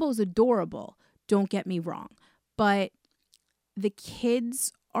 Dumbo's adorable, don't get me wrong, but the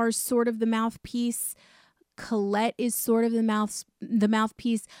kids are sort of the mouthpiece. Colette is sort of the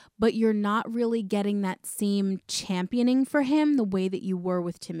mouthpiece, but you're not really getting that same championing for him the way that you were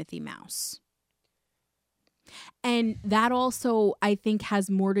with Timothy Mouse. And that also, I think, has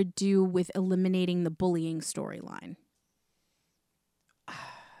more to do with eliminating the bullying storyline.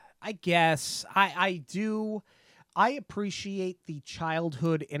 I guess. I do. I appreciate the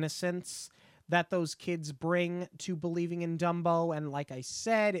childhood innocence that those kids bring to believing in Dumbo. And like I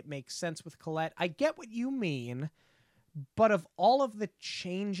said, it makes sense with Colette. I get what you mean. But of all of the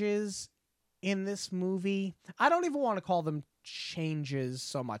changes in this movie, I don't even want to call them changes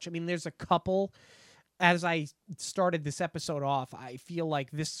so much. I mean, there's a couple. As I started this episode off, I feel like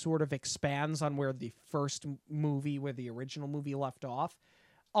this sort of expands on where the original movie left off.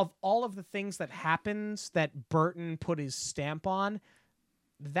 Of all of the things that happens that Burton put his stamp on,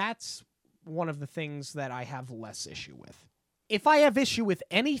 that's one of the things that I have less issue with. If I have issue with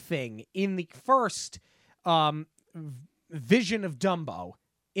anything in the first vision of Dumbo,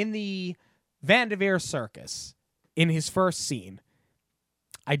 in the Vanderveer Circus, in his first scene,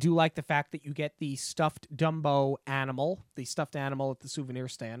 I do like the fact that you get the stuffed Dumbo animal, the stuffed animal at the souvenir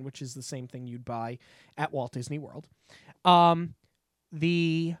stand, which is the same thing you'd buy at Walt Disney World.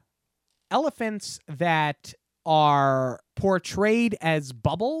 The elephants that are portrayed as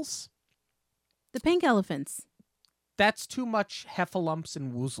bubbles. The pink elephants. That's too much heffalumps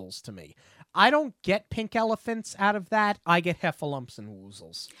and woozles to me. I don't get pink elephants out of that. I get heffalumps and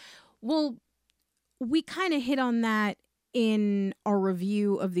woozles. Well, we kind of hit on that in our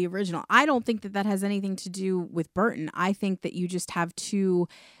review of the original. I don't think that has anything to do with Burton. I think that you just have two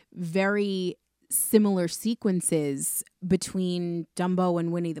very similar sequences between Dumbo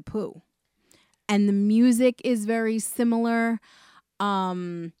and Winnie the Pooh. And the music is very similar.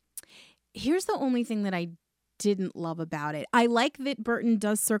 Here's the only thing that I didn't love about it. I like that Burton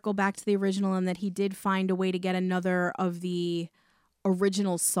does circle back to the original and that he did find a way to get another of the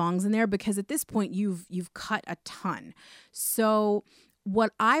original songs in there, because at this point you've cut a ton. So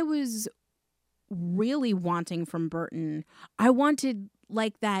what I was really wanting from Burton, I wanted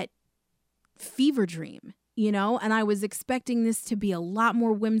like that fever dream, you know, and I was expecting this to be a lot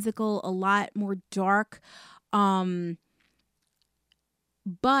more whimsical, a lot more dark.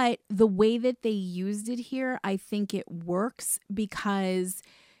 But the way that they used it here, I think it works because,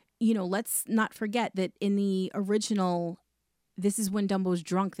 you know, let's not forget that in the original, this is when Dumbo's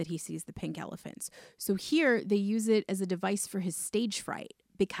drunk that he sees the pink elephants. So here they use it as a device for his stage fright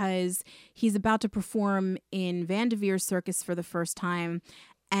because he's about to perform in Vanderveer's circus for the first time,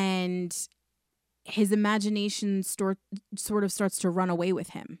 and his imagination sort of starts to run away with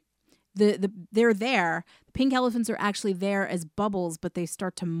him. They're there. The pink elephants are actually there as bubbles, but they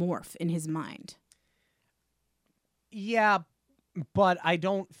start to morph in his mind. Yeah, but I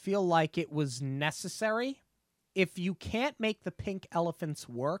don't feel like it was necessary. If you can't make the pink elephants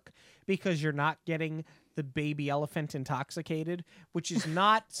work because you're not getting the baby elephant intoxicated, which is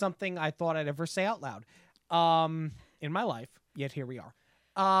not something I thought I'd ever say out loud in my life, yet here we are,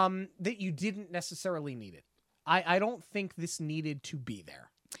 that you didn't necessarily need it. I don't think this needed to be there.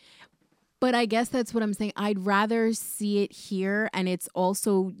 But I guess that's what I'm saying. I'd rather see it here, and it's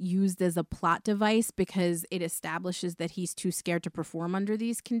also used as a plot device because it establishes that he's too scared to perform under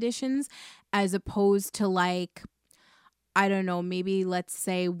these conditions, as opposed to, like, I don't know, maybe let's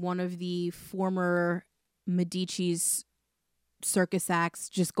say one of the former Medici's circus acts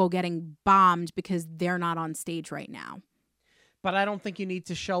just go getting bombed because they're not on stage right now. But I don't think you need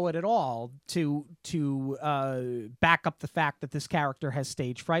to show it at all to back up the fact that this character has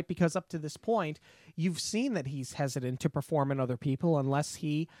stage fright, because up to this point, you've seen that he's hesitant to perform in other people unless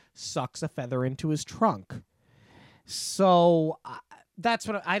he sucks a feather into his trunk. So that's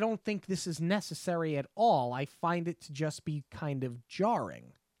what I don't think this is necessary at all. I find it to just be kind of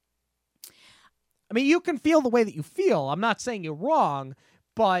jarring. I mean, you can feel the way that you feel. I'm not saying you're wrong,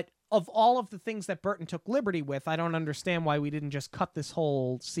 but of all of the things that Burton took liberty with, I don't understand why we didn't just cut this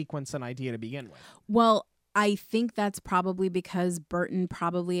whole sequence and idea to begin with. Well, I think that's probably because Burton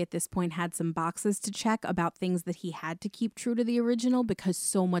probably at this point had some boxes to check about things that he had to keep true to the original because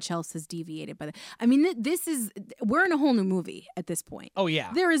so much else has deviated. But I mean, we're in a whole new movie at this point. Oh,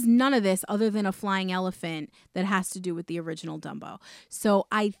 yeah. There is none of this other than a flying elephant that has to do with the original Dumbo. So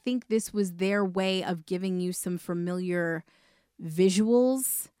I think this was their way of giving you some familiar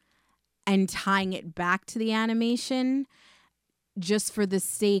visuals and tying it back to the animation just for the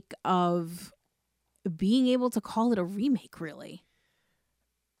sake of being able to call it a remake, really.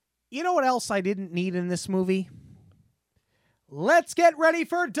 You know what else I didn't need in this movie? Let's get ready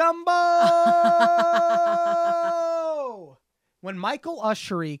for Dumbo! When Michael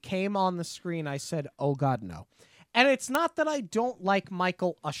Ushry came on the screen, I said, oh God, no. And it's not that I don't like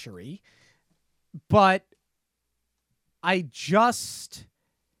Michael Ushry, but I just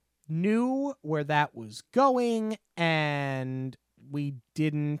knew where that was going, and we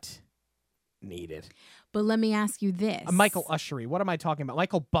didn't need it. But let me ask you this. Michael Ushry. What am I talking about?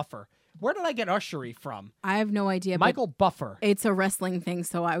 Michael Buffer. Where did I get Ushry from? I have no idea. Michael Buffer. It's a wrestling thing,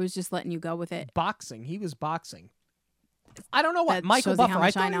 so I was just letting you go with it. Boxing. He was boxing. I don't know what. That Michael Buffer. I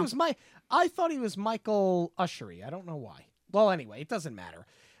thought he was Michael Ushry. I don't know why. Well, anyway, it doesn't matter.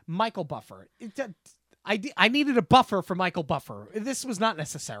 Michael Buffer. I needed a buffer for Michael Buffer. This was not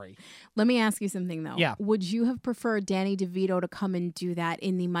necessary. Let me ask you something, though. Yeah. Would you have preferred Danny DeVito to come and do that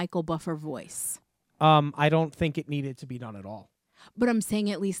in the Michael Buffer voice? I don't think it needed to be done at all. But I'm saying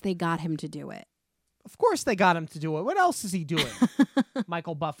at least they got him to do it. Of course they got him to do it. What else is he doing?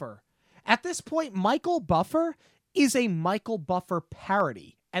 Michael Buffer. At this point, Michael Buffer is a Michael Buffer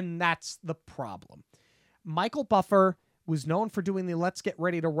parody, and that's the problem. Michael Buffer was known for doing the Let's Get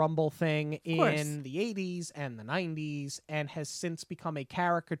Ready to Rumble thing in the 80s and the 90s, and has since become a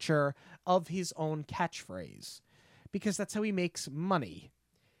caricature of his own catchphrase, because that's how he makes money.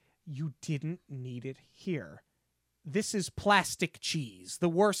 You didn't need it here. This is plastic cheese, the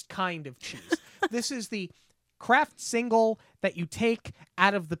worst kind of cheese. This is the Kraft single that you take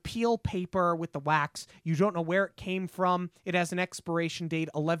out of the peel paper with the wax. You don't know where it came from. It has an expiration date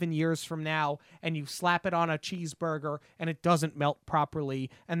 11 years from now, and you slap it on a cheeseburger, and it doesn't melt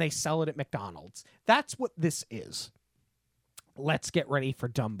properly, and they sell it at McDonald's. That's what this is. let's get ready for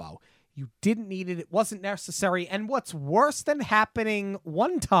Dumbo. You didn't need it. It wasn't necessary. And what's worse than happening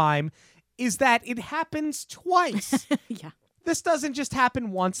one time is that it happens twice. Yeah. This doesn't just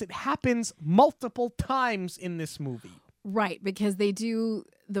happen once. It happens multiple times in this movie. Right, because they do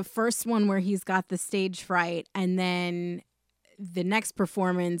the first one where he's got the stage fright, and then the next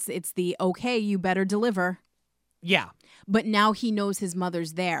performance, it's the, okay, you better deliver. Yeah. But now he knows his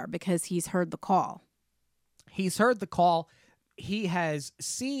mother's there because he's heard the call. He's heard the call. He has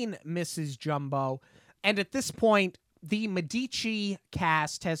seen Mrs. Jumbo. And at this point, the Medici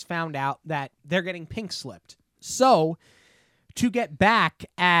cast has found out that they're getting pink slipped. So, to get back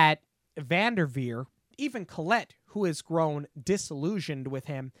at Vanderveer, even Colette, who has grown disillusioned with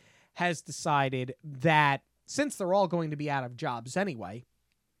him, has decided that since they're all going to be out of jobs anyway,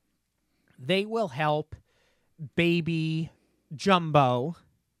 they will help baby Dumbo,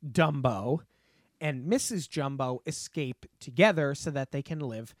 and Mrs. Jumbo escape together so that they can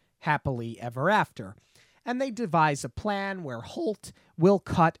live happily ever after. And they devise a plan where Holt will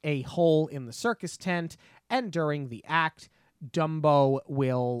cut a hole in the circus tent, and during the act, Dumbo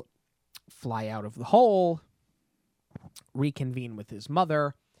will fly out of the hole, reconvene with his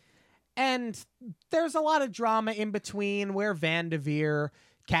mother, and there's a lot of drama in between where Vanderveer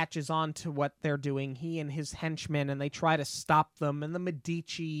catches on to what they're doing, he and his henchmen, and they try to stop them, and the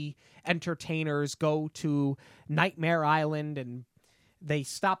Medici entertainers go to Nightmare Island, and they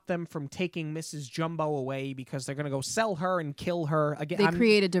stop them from taking Mrs. Jumbo away because they're going to go sell her and kill her. Again, They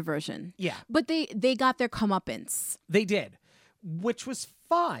create a diversion. Yeah. But they got their comeuppance. They did, which was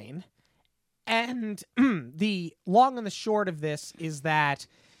fine. And the long and the short of this is that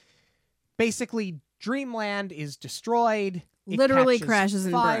basically Dreamland is destroyed. It Literally catches crashes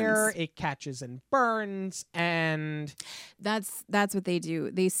and fire, burns. It catches and burns, and That's what they do.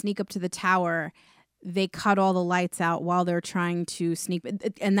 They sneak up to the tower. They cut all the lights out while they're trying to sneak.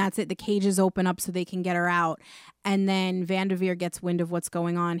 And that's it. The cages open up so they can get her out. And then Vanderveer gets wind of what's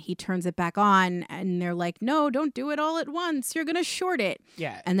going on. He turns it back on. And they're like, no, don't do it all at once. You're going to short it.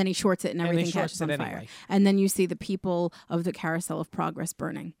 yeah. And then he shorts it and they everything shorts catches on it fire. anyway. And then you see the people of the Carousel of Progress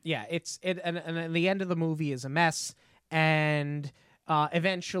burning. Yeah, and the end of the movie is a mess, and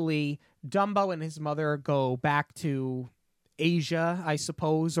eventually Dumbo and his mother go back to Asia, I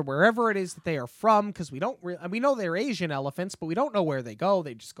suppose, or wherever it is that they are from, because we know they're Asian elephants, but we don't know where they go.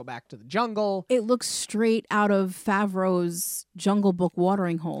 They just go back to the jungle, It looks straight out of Favreau's Jungle Book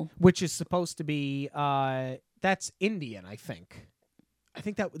watering hole. which is supposed to be that's Indian, I think. I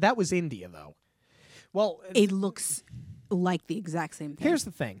think that was India, though. Well, It looks like the exact same thing. here's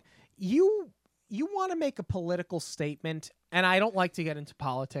the thing. You want to make a political statement, and I don't like to get into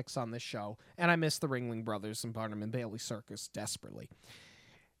politics on this show, and I miss the Ringling Brothers and Barnum and Bailey Circus desperately.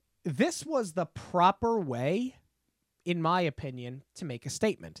 This was the proper way, in my opinion, to make a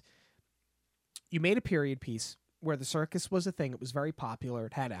statement. You made a period piece where the circus was a thing. It was very popular.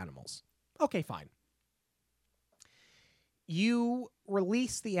 It had animals. Okay, fine. You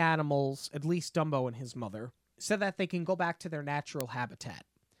release the animals, at least Dumbo and his mother, so that they can go back to their natural habitat.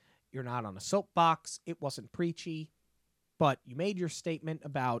 You're not on a soapbox. It wasn't preachy, but you made your statement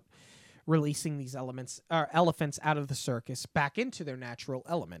about releasing these elephants out of the circus back into their natural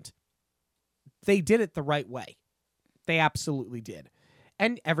element. They did it the right way. They absolutely did.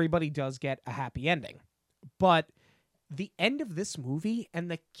 And everybody does get a happy ending. But the end of this movie and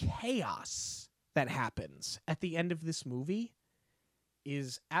the chaos that happens at the end of this movie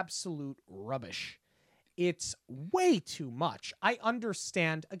is absolute rubbish. It's way too much. I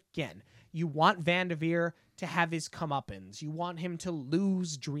understand, again, you want Vanderveer to have his comeuppance. You want him to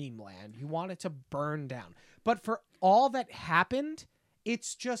lose Dreamland. You want it to burn down. But for all that happened,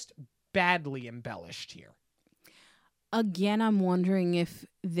 it's just badly embellished here. Again, I'm wondering if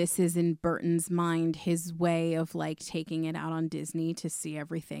this is in Burton's mind, his way of like taking it out on Disney to see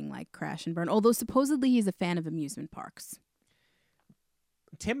everything like crash and burn. Although supposedly he's a fan of amusement parks.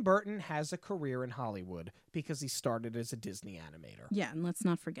 Tim Burton has a career in Hollywood because he started as a Disney animator. Yeah, and let's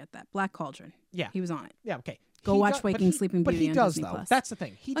not forget that. Black Cauldron. Yeah. He was on it. Yeah, okay. Go watch Waking Sleeping Beauty on Disney though. Plus. That's the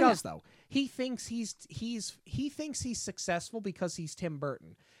thing. He Oh, does though. He thinks he thinks he's successful because he's Tim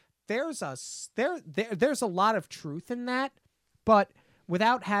Burton. There's a lot of truth in that, but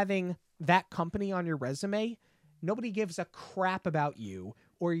without having that company on your resume, nobody gives a crap about you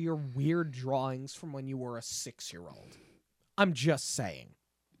or your weird drawings from when you were a 6-year-old. I'm just saying.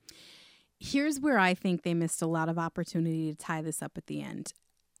 Here's where I think they missed a lot of opportunity to tie this up at the end.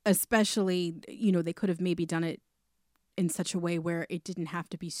 Especially, they could have maybe done it in such a way where it didn't have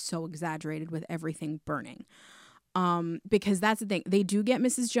to be so exaggerated with everything burning. Because that's the thing. They do get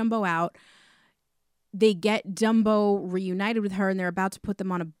Mrs. Jumbo out. they get Dumbo reunited with her, and they're about to put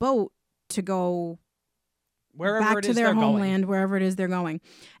them on a boat to go back to their homeland, wherever it is they're going.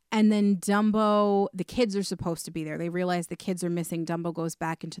 And then Dumbo, the kids are supposed to be there. They realize the kids are missing. Dumbo goes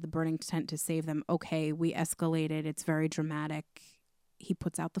back into the burning tent to save them. Okay, we escalated. It's very dramatic. He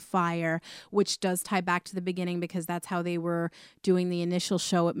puts out the fire, which does tie back to the beginning because that's how they were doing the initial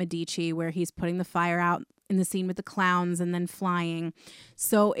show at Medici, where he's putting the fire out in the scene with the clowns and then flying.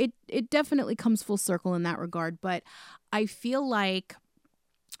 So it definitely comes full circle in that regard. But I feel like,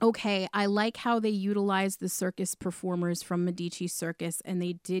 okay, I like how they utilized the circus performers from Medici Circus, and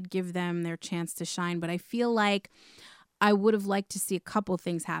they did give them their chance to shine. But I feel like I would have liked to see a couple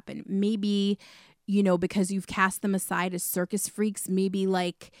things happen. Maybe, because you've cast them aside as circus freaks, maybe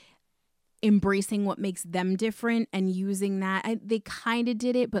like embracing what makes them different and using that. They kind of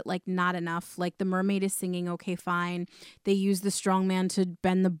did it, but like not enough. Like the mermaid is singing, okay, fine. They use the strongman to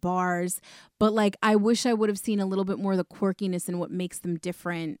bend the bars. But like I wish I would have seen a little bit more of the quirkiness and what makes them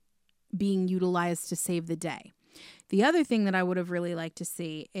different being utilized to save the day. The other thing that I would have really liked to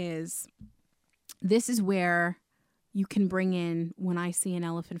see is this is where you can bring in When I See an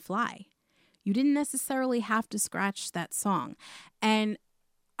Elephant Fly. You didn't necessarily have to scratch that song. And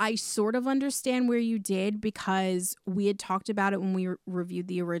I sort of understand where you did because we had talked about it when we reviewed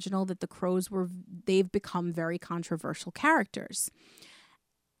the original, that the Crows they've become very controversial characters.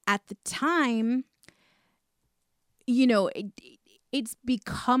 At the time, it's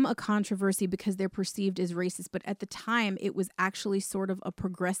become a controversy because they're perceived as racist. But at the time, it was actually sort of a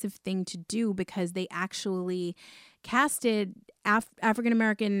progressive thing to do because they actually casted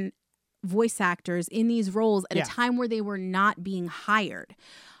African-American voice actors in these roles at a time where they were not being hired.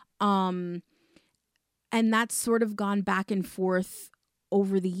 And that's sort of gone back and forth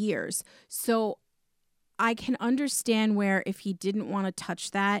over the years. So I can understand where if he didn't want to touch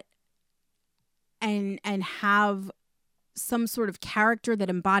that and have some sort of character that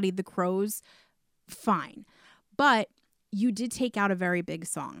embodied the Crows, fine. But you did take out a very big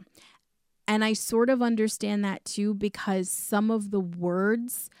song. And I sort of understand that too, because some of the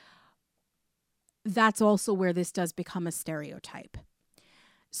words, that's also where this does become a stereotype.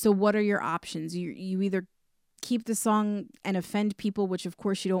 So what are your options? You either keep the song and offend people, which of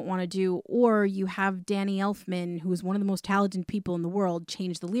course you don't want to do, or you have Danny Elfman, who is one of the most talented people in the world,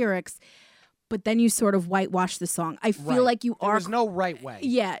 change the lyrics, but then you sort of whitewash the song. I feel like you are... There's no right way.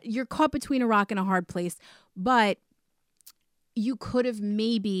 Yeah, you're caught between a rock and a hard place, but you could have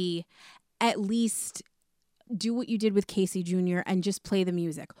maybe at least do what you did with Casey Jr. and just play the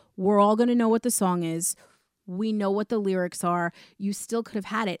music. We're all going to know what the song is. We know what the lyrics are. You still could have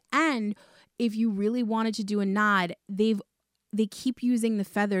had it. And if you really wanted to do a nod, they keep using the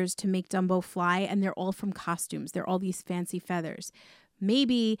feathers to make Dumbo fly, and they're all from costumes. They're all these fancy feathers.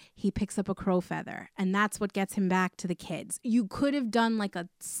 Maybe he picks up a crow feather, and that's what gets him back to the kids. You could have done like a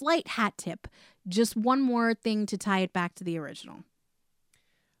slight hat tip, just one more thing to tie it back to the original.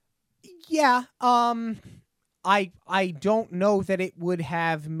 Yeah, I don't know that it would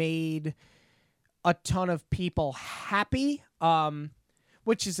have made a ton of people happy,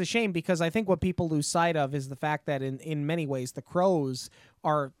 which is a shame because I think what people lose sight of is the fact that in many ways the Crows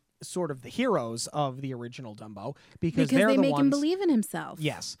are sort of the heroes of the original Dumbo because they're they the make ones... him believe in himself.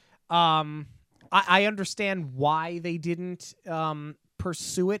 Yes. I understand why they didn't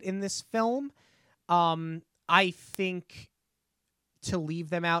pursue it in this film. I think to leave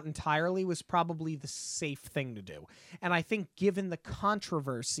them out entirely was probably the safe thing to do. And I think given the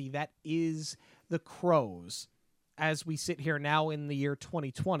controversy that is the Crows, as we sit here now in the year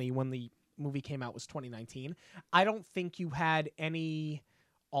 2020, when the movie came out was 2019, I don't think you had any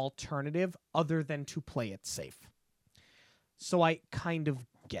alternative other than to play it safe. So I kind of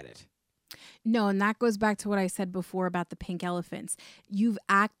get it. No, and that goes back to what I said before about the pink elephants. You've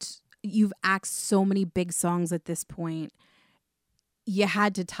axed so many big songs at this point. You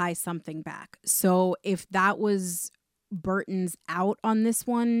had to tie something back. So if that was Burton's out on this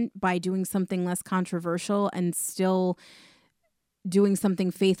one by doing something less controversial and still doing something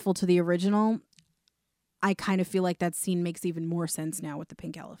faithful to the original, I kind of feel like that scene makes even more sense now with the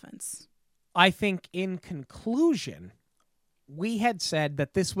pink elephants. I think in conclusion, we had said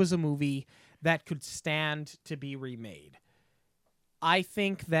that this was a movie that could stand to be remade. I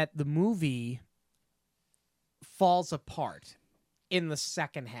think that the movie falls apart in the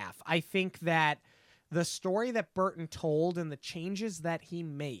second half. I think that the story that Burton told and the changes that he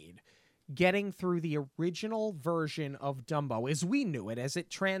made, getting through the original version of Dumbo as we knew it, as it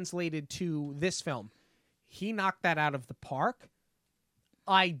translated to this film, he knocked that out of the park.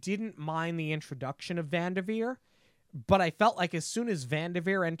 I didn't mind the introduction of Vanderveer, but I felt like as soon as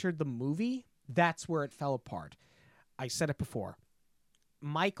Vanderveer entered the movie, that's where it fell apart. I said it before.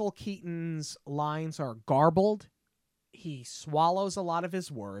 Michael Keaton's lines are garbled. He swallows a lot of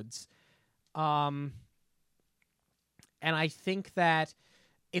his words. And I think that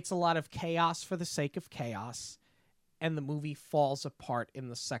it's a lot of chaos for the sake of chaos, and the movie falls apart in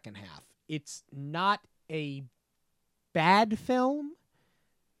the second half. It's not a bad film.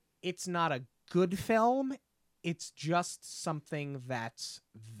 It's not a good film. It's just something that's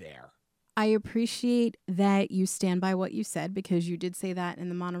there. I appreciate that you stand by what you said, because you did say that in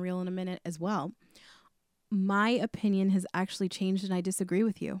the monorail in a minute as well. My opinion has actually changed, and I disagree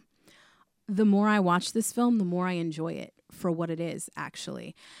with you. The more I watch this film, the more I enjoy it for what it is,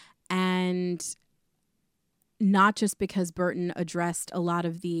 actually. And not just because Burton addressed a lot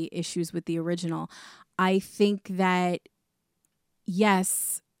of the issues with the original. I think that,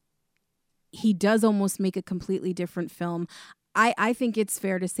 yes, he does almost make a completely different film. I think it's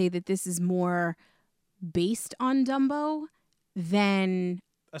fair to say that this is more based on Dumbo than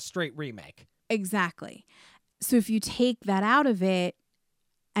a straight remake. Exactly. So if you take that out of it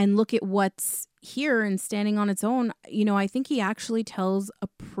and look at what's here and standing on its own, I think he actually tells a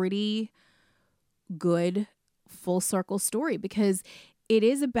pretty good full circle story, because it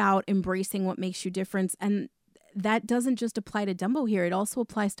is about embracing what makes you different. And that doesn't just apply to Dumbo here. It also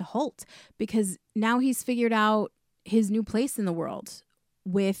applies to Holt, because now he's figured out his new place in the world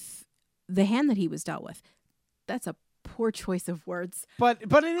with the hand that he was dealt with. That's a poor choice of words. But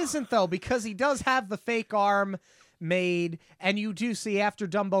it isn't, though, because he does have the fake arm made, and you do see after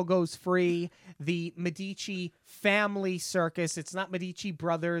Dumbo goes free, the Medici family circus. It's not Medici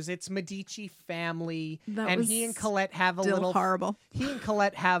brothers, it's Medici family. And he and Colette have a little horrible. He and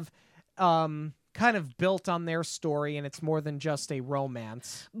Colette have kind of built on their story, and it's more than just a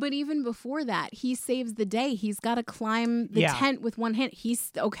romance. But even before that, he saves the day. He's got to climb the tent with one hand.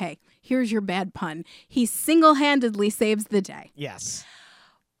 Okay, here's your bad pun. He single-handedly saves the day. Yes.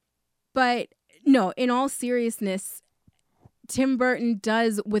 But no, in all seriousness, Tim Burton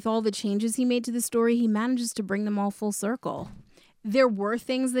does, with all the changes he made to the story, he manages to bring them all full circle. There were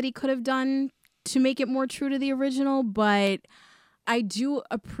things that he could have done to make it more true to the original, but I do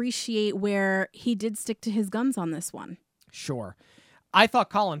appreciate where he did stick to his guns on this one. Sure. I thought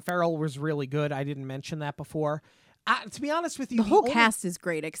Colin Farrell was really good. I didn't mention that before. To be honest with you, the whole cast is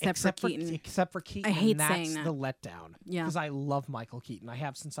great except for Keaton. Except for Keaton. I hate saying that. That's the letdown. Yeah. Because I love Michael Keaton. I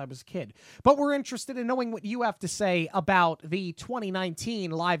have since I was a kid. But we're interested in knowing what you have to say about the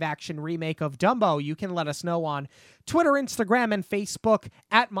 2019 live-action remake of Dumbo. You can let us know on Twitter, Instagram, and Facebook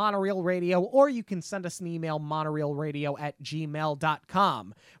at Monorail Radio, or you can send us an email,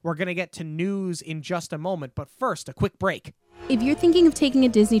 monorailradio@gmail.com. We're going to get to news in just a moment, but first, a quick break. If you're thinking of taking a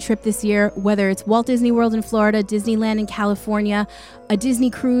Disney trip this year, whether it's Walt Disney World in Florida, Disneyland in California, a Disney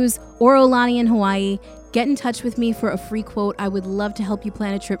cruise, or Aulani in Hawaii, get in touch with me for a free quote. I would love to help you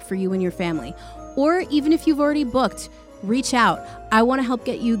plan a trip for you and your family. Or even if you've already booked, reach out. I want to help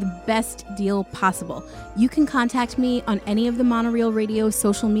get you the best deal possible. You can contact me on any of the Monorail Radio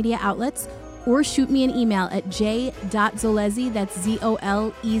social media outlets, or shoot me an email at j.zolezzi, that's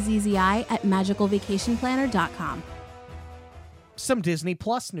Zolezzi, at magicalvacationplanner.com. Some Disney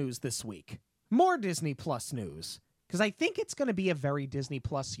Plus news this week. More Disney Plus news. Because I think it's going to be a very Disney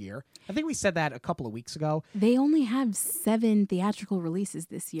Plus year. I think we said that a couple of weeks ago. They only have 7 theatrical releases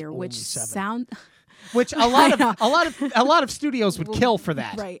this year, only which 7. Which a lot of studios would kill for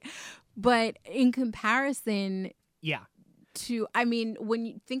that. Right. But in comparison, yeah. When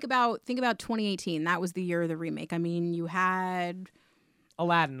you think about 2018, that was the year of the remake. I mean, you had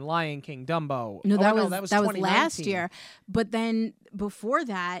Aladdin, Lion King, Dumbo. No, that was last year. But then before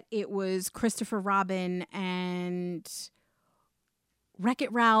that, it was Christopher Robin and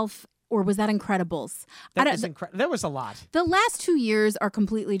Wreck-It Ralph, or was that Incredibles? There was a lot. The last 2 years are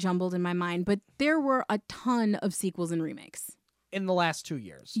completely jumbled in my mind, but there were a ton of sequels and remakes. In the last 2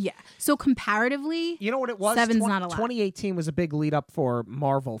 years. Yeah. So comparatively, you know what it was? 7's not a lot. 2018 was a big lead up for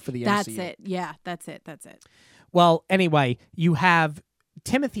Marvel for the MCU. That's it. Yeah, that's it. Well, anyway, you have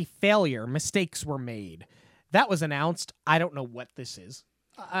Timothy Failure, Mistakes Were Made. That was announced. I don't know what this is,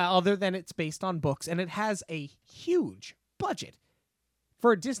 other than it's based on books, and it has a huge budget.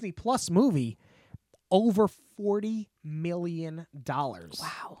 For a Disney Plus movie, over $40 million.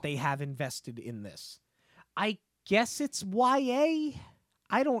 Wow. They have invested in this. I guess it's YA.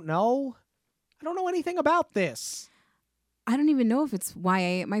 I don't know. I don't know anything about this. I don't even know if it's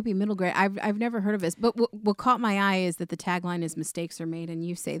YA. It might be middle grade. I've never heard of this. But what caught my eye is that the tagline is "Mistakes are made," and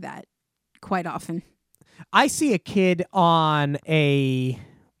you say that quite often. I see a kid on a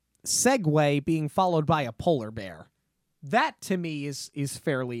Segway being followed by a polar bear. That to me is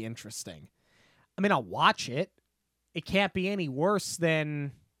fairly interesting. I mean, I'll watch it. It can't be any worse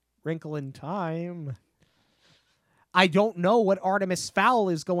than Wrinkle in Time. I don't know what Artemis Fowl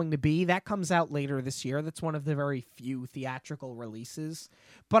is going to be. That comes out later this year. That's one of the very few theatrical releases.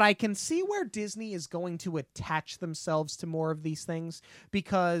 But I can see where Disney is going to attach themselves to more of these things,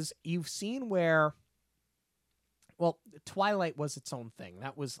 because you've seen where, well, Twilight was its own thing.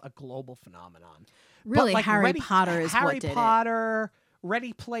 That was a global phenomenon. Really, but Harry Potter is what did it. Harry Potter,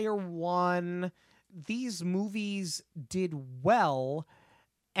 Ready Player One, these movies did well.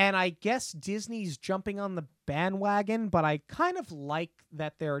 And I guess Disney's jumping on the bandwagon, but I kind of like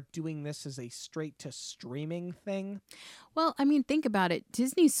that they're doing this as a straight-to-streaming thing. Well, I mean, think about it.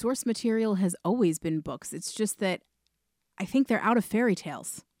 Disney's source material has always been books. It's just that I think they're out of fairy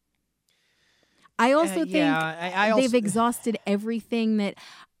tales. I also think they've exhausted everything that...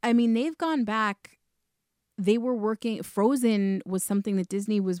 I mean, they've gone back... They were working... Frozen was something that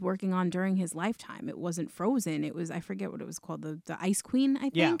Disney was working on during his lifetime. It wasn't Frozen. It was... I forget what it was called. The Ice Queen,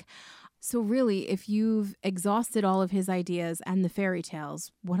 I think. Yeah. So really, if you've exhausted all of his ideas and the fairy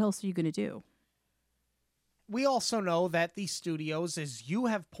tales, what else are you going to do? We also know that these studios, as you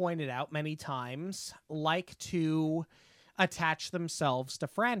have pointed out many times, like to attach themselves to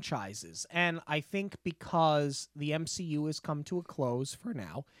franchises. And I think because the MCU has come to a close for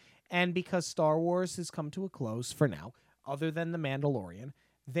now, and because Star Wars has come to a close for now, other than The Mandalorian,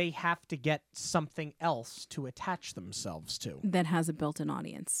 they have to get something else to attach themselves to. That has a built-in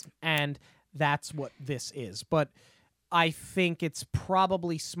audience. And that's what this is. But I think it's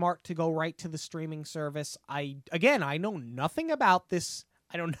probably smart to go right to the streaming service. I know nothing about this.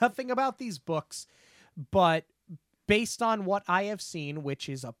 I know nothing about these books. But based on what I have seen, which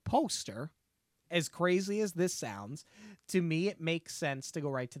is a poster, as crazy as this sounds, to me, it makes sense to go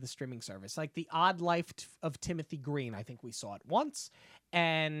right to the streaming service. Like The Odd Life of Timothy Green, I think we saw it once.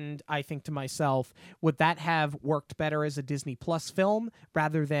 And I think to myself, would that have worked better as a Disney Plus film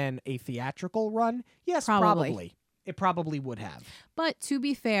rather than a theatrical run? Yes, probably. It probably would have. But to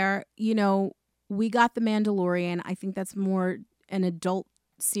be fair, we got The Mandalorian. I think that's more an adult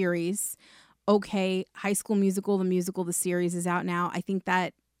series. Okay, High School Musical, the series is out now. I think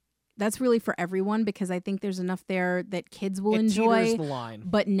that's really for everyone, because I think there's enough there that kids will enjoy. Teeters the line.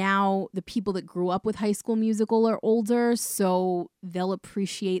 But now the people that grew up with High School Musical are older, so they'll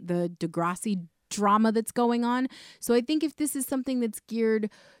appreciate the Degrassi drama that's going on. So I think if this is something that's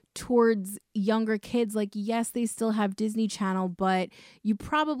geared towards younger kids, like, yes, they still have Disney Channel, but you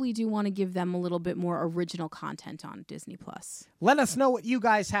probably do want to give them a little bit more original content on Disney Plus. Let us know what you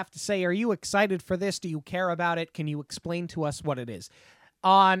guys have to say. Are you excited for this? Do you care about it? Can you explain to us what it is?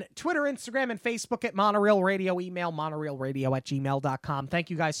 On Twitter, Instagram, and Facebook at Monorail Radio. Email monorailradio@gmail.com.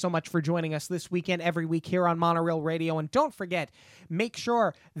 Thank you guys so much for joining us this weekend, every week here on Monorail Radio. And don't forget, make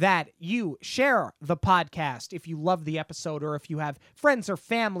sure that you share the podcast if you love the episode, or if you have friends or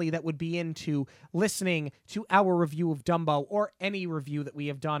family that would be into listening to our review of Dumbo or any review that we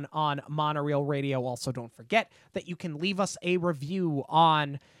have done on Monorail Radio. Also, don't forget that you can leave us a review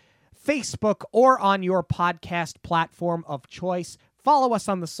on Facebook or on your podcast platform of choice. Follow us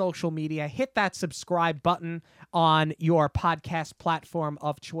on the social media. Hit that subscribe button on your podcast platform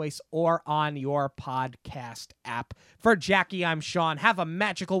of choice or on your podcast app. For Jackie, I'm Sean. Have a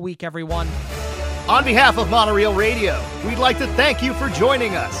magical week, everyone. On behalf of Monorail Radio, we'd like to thank you for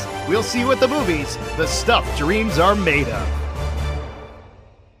joining us. We'll see you at the movies, the stuff dreams are made of.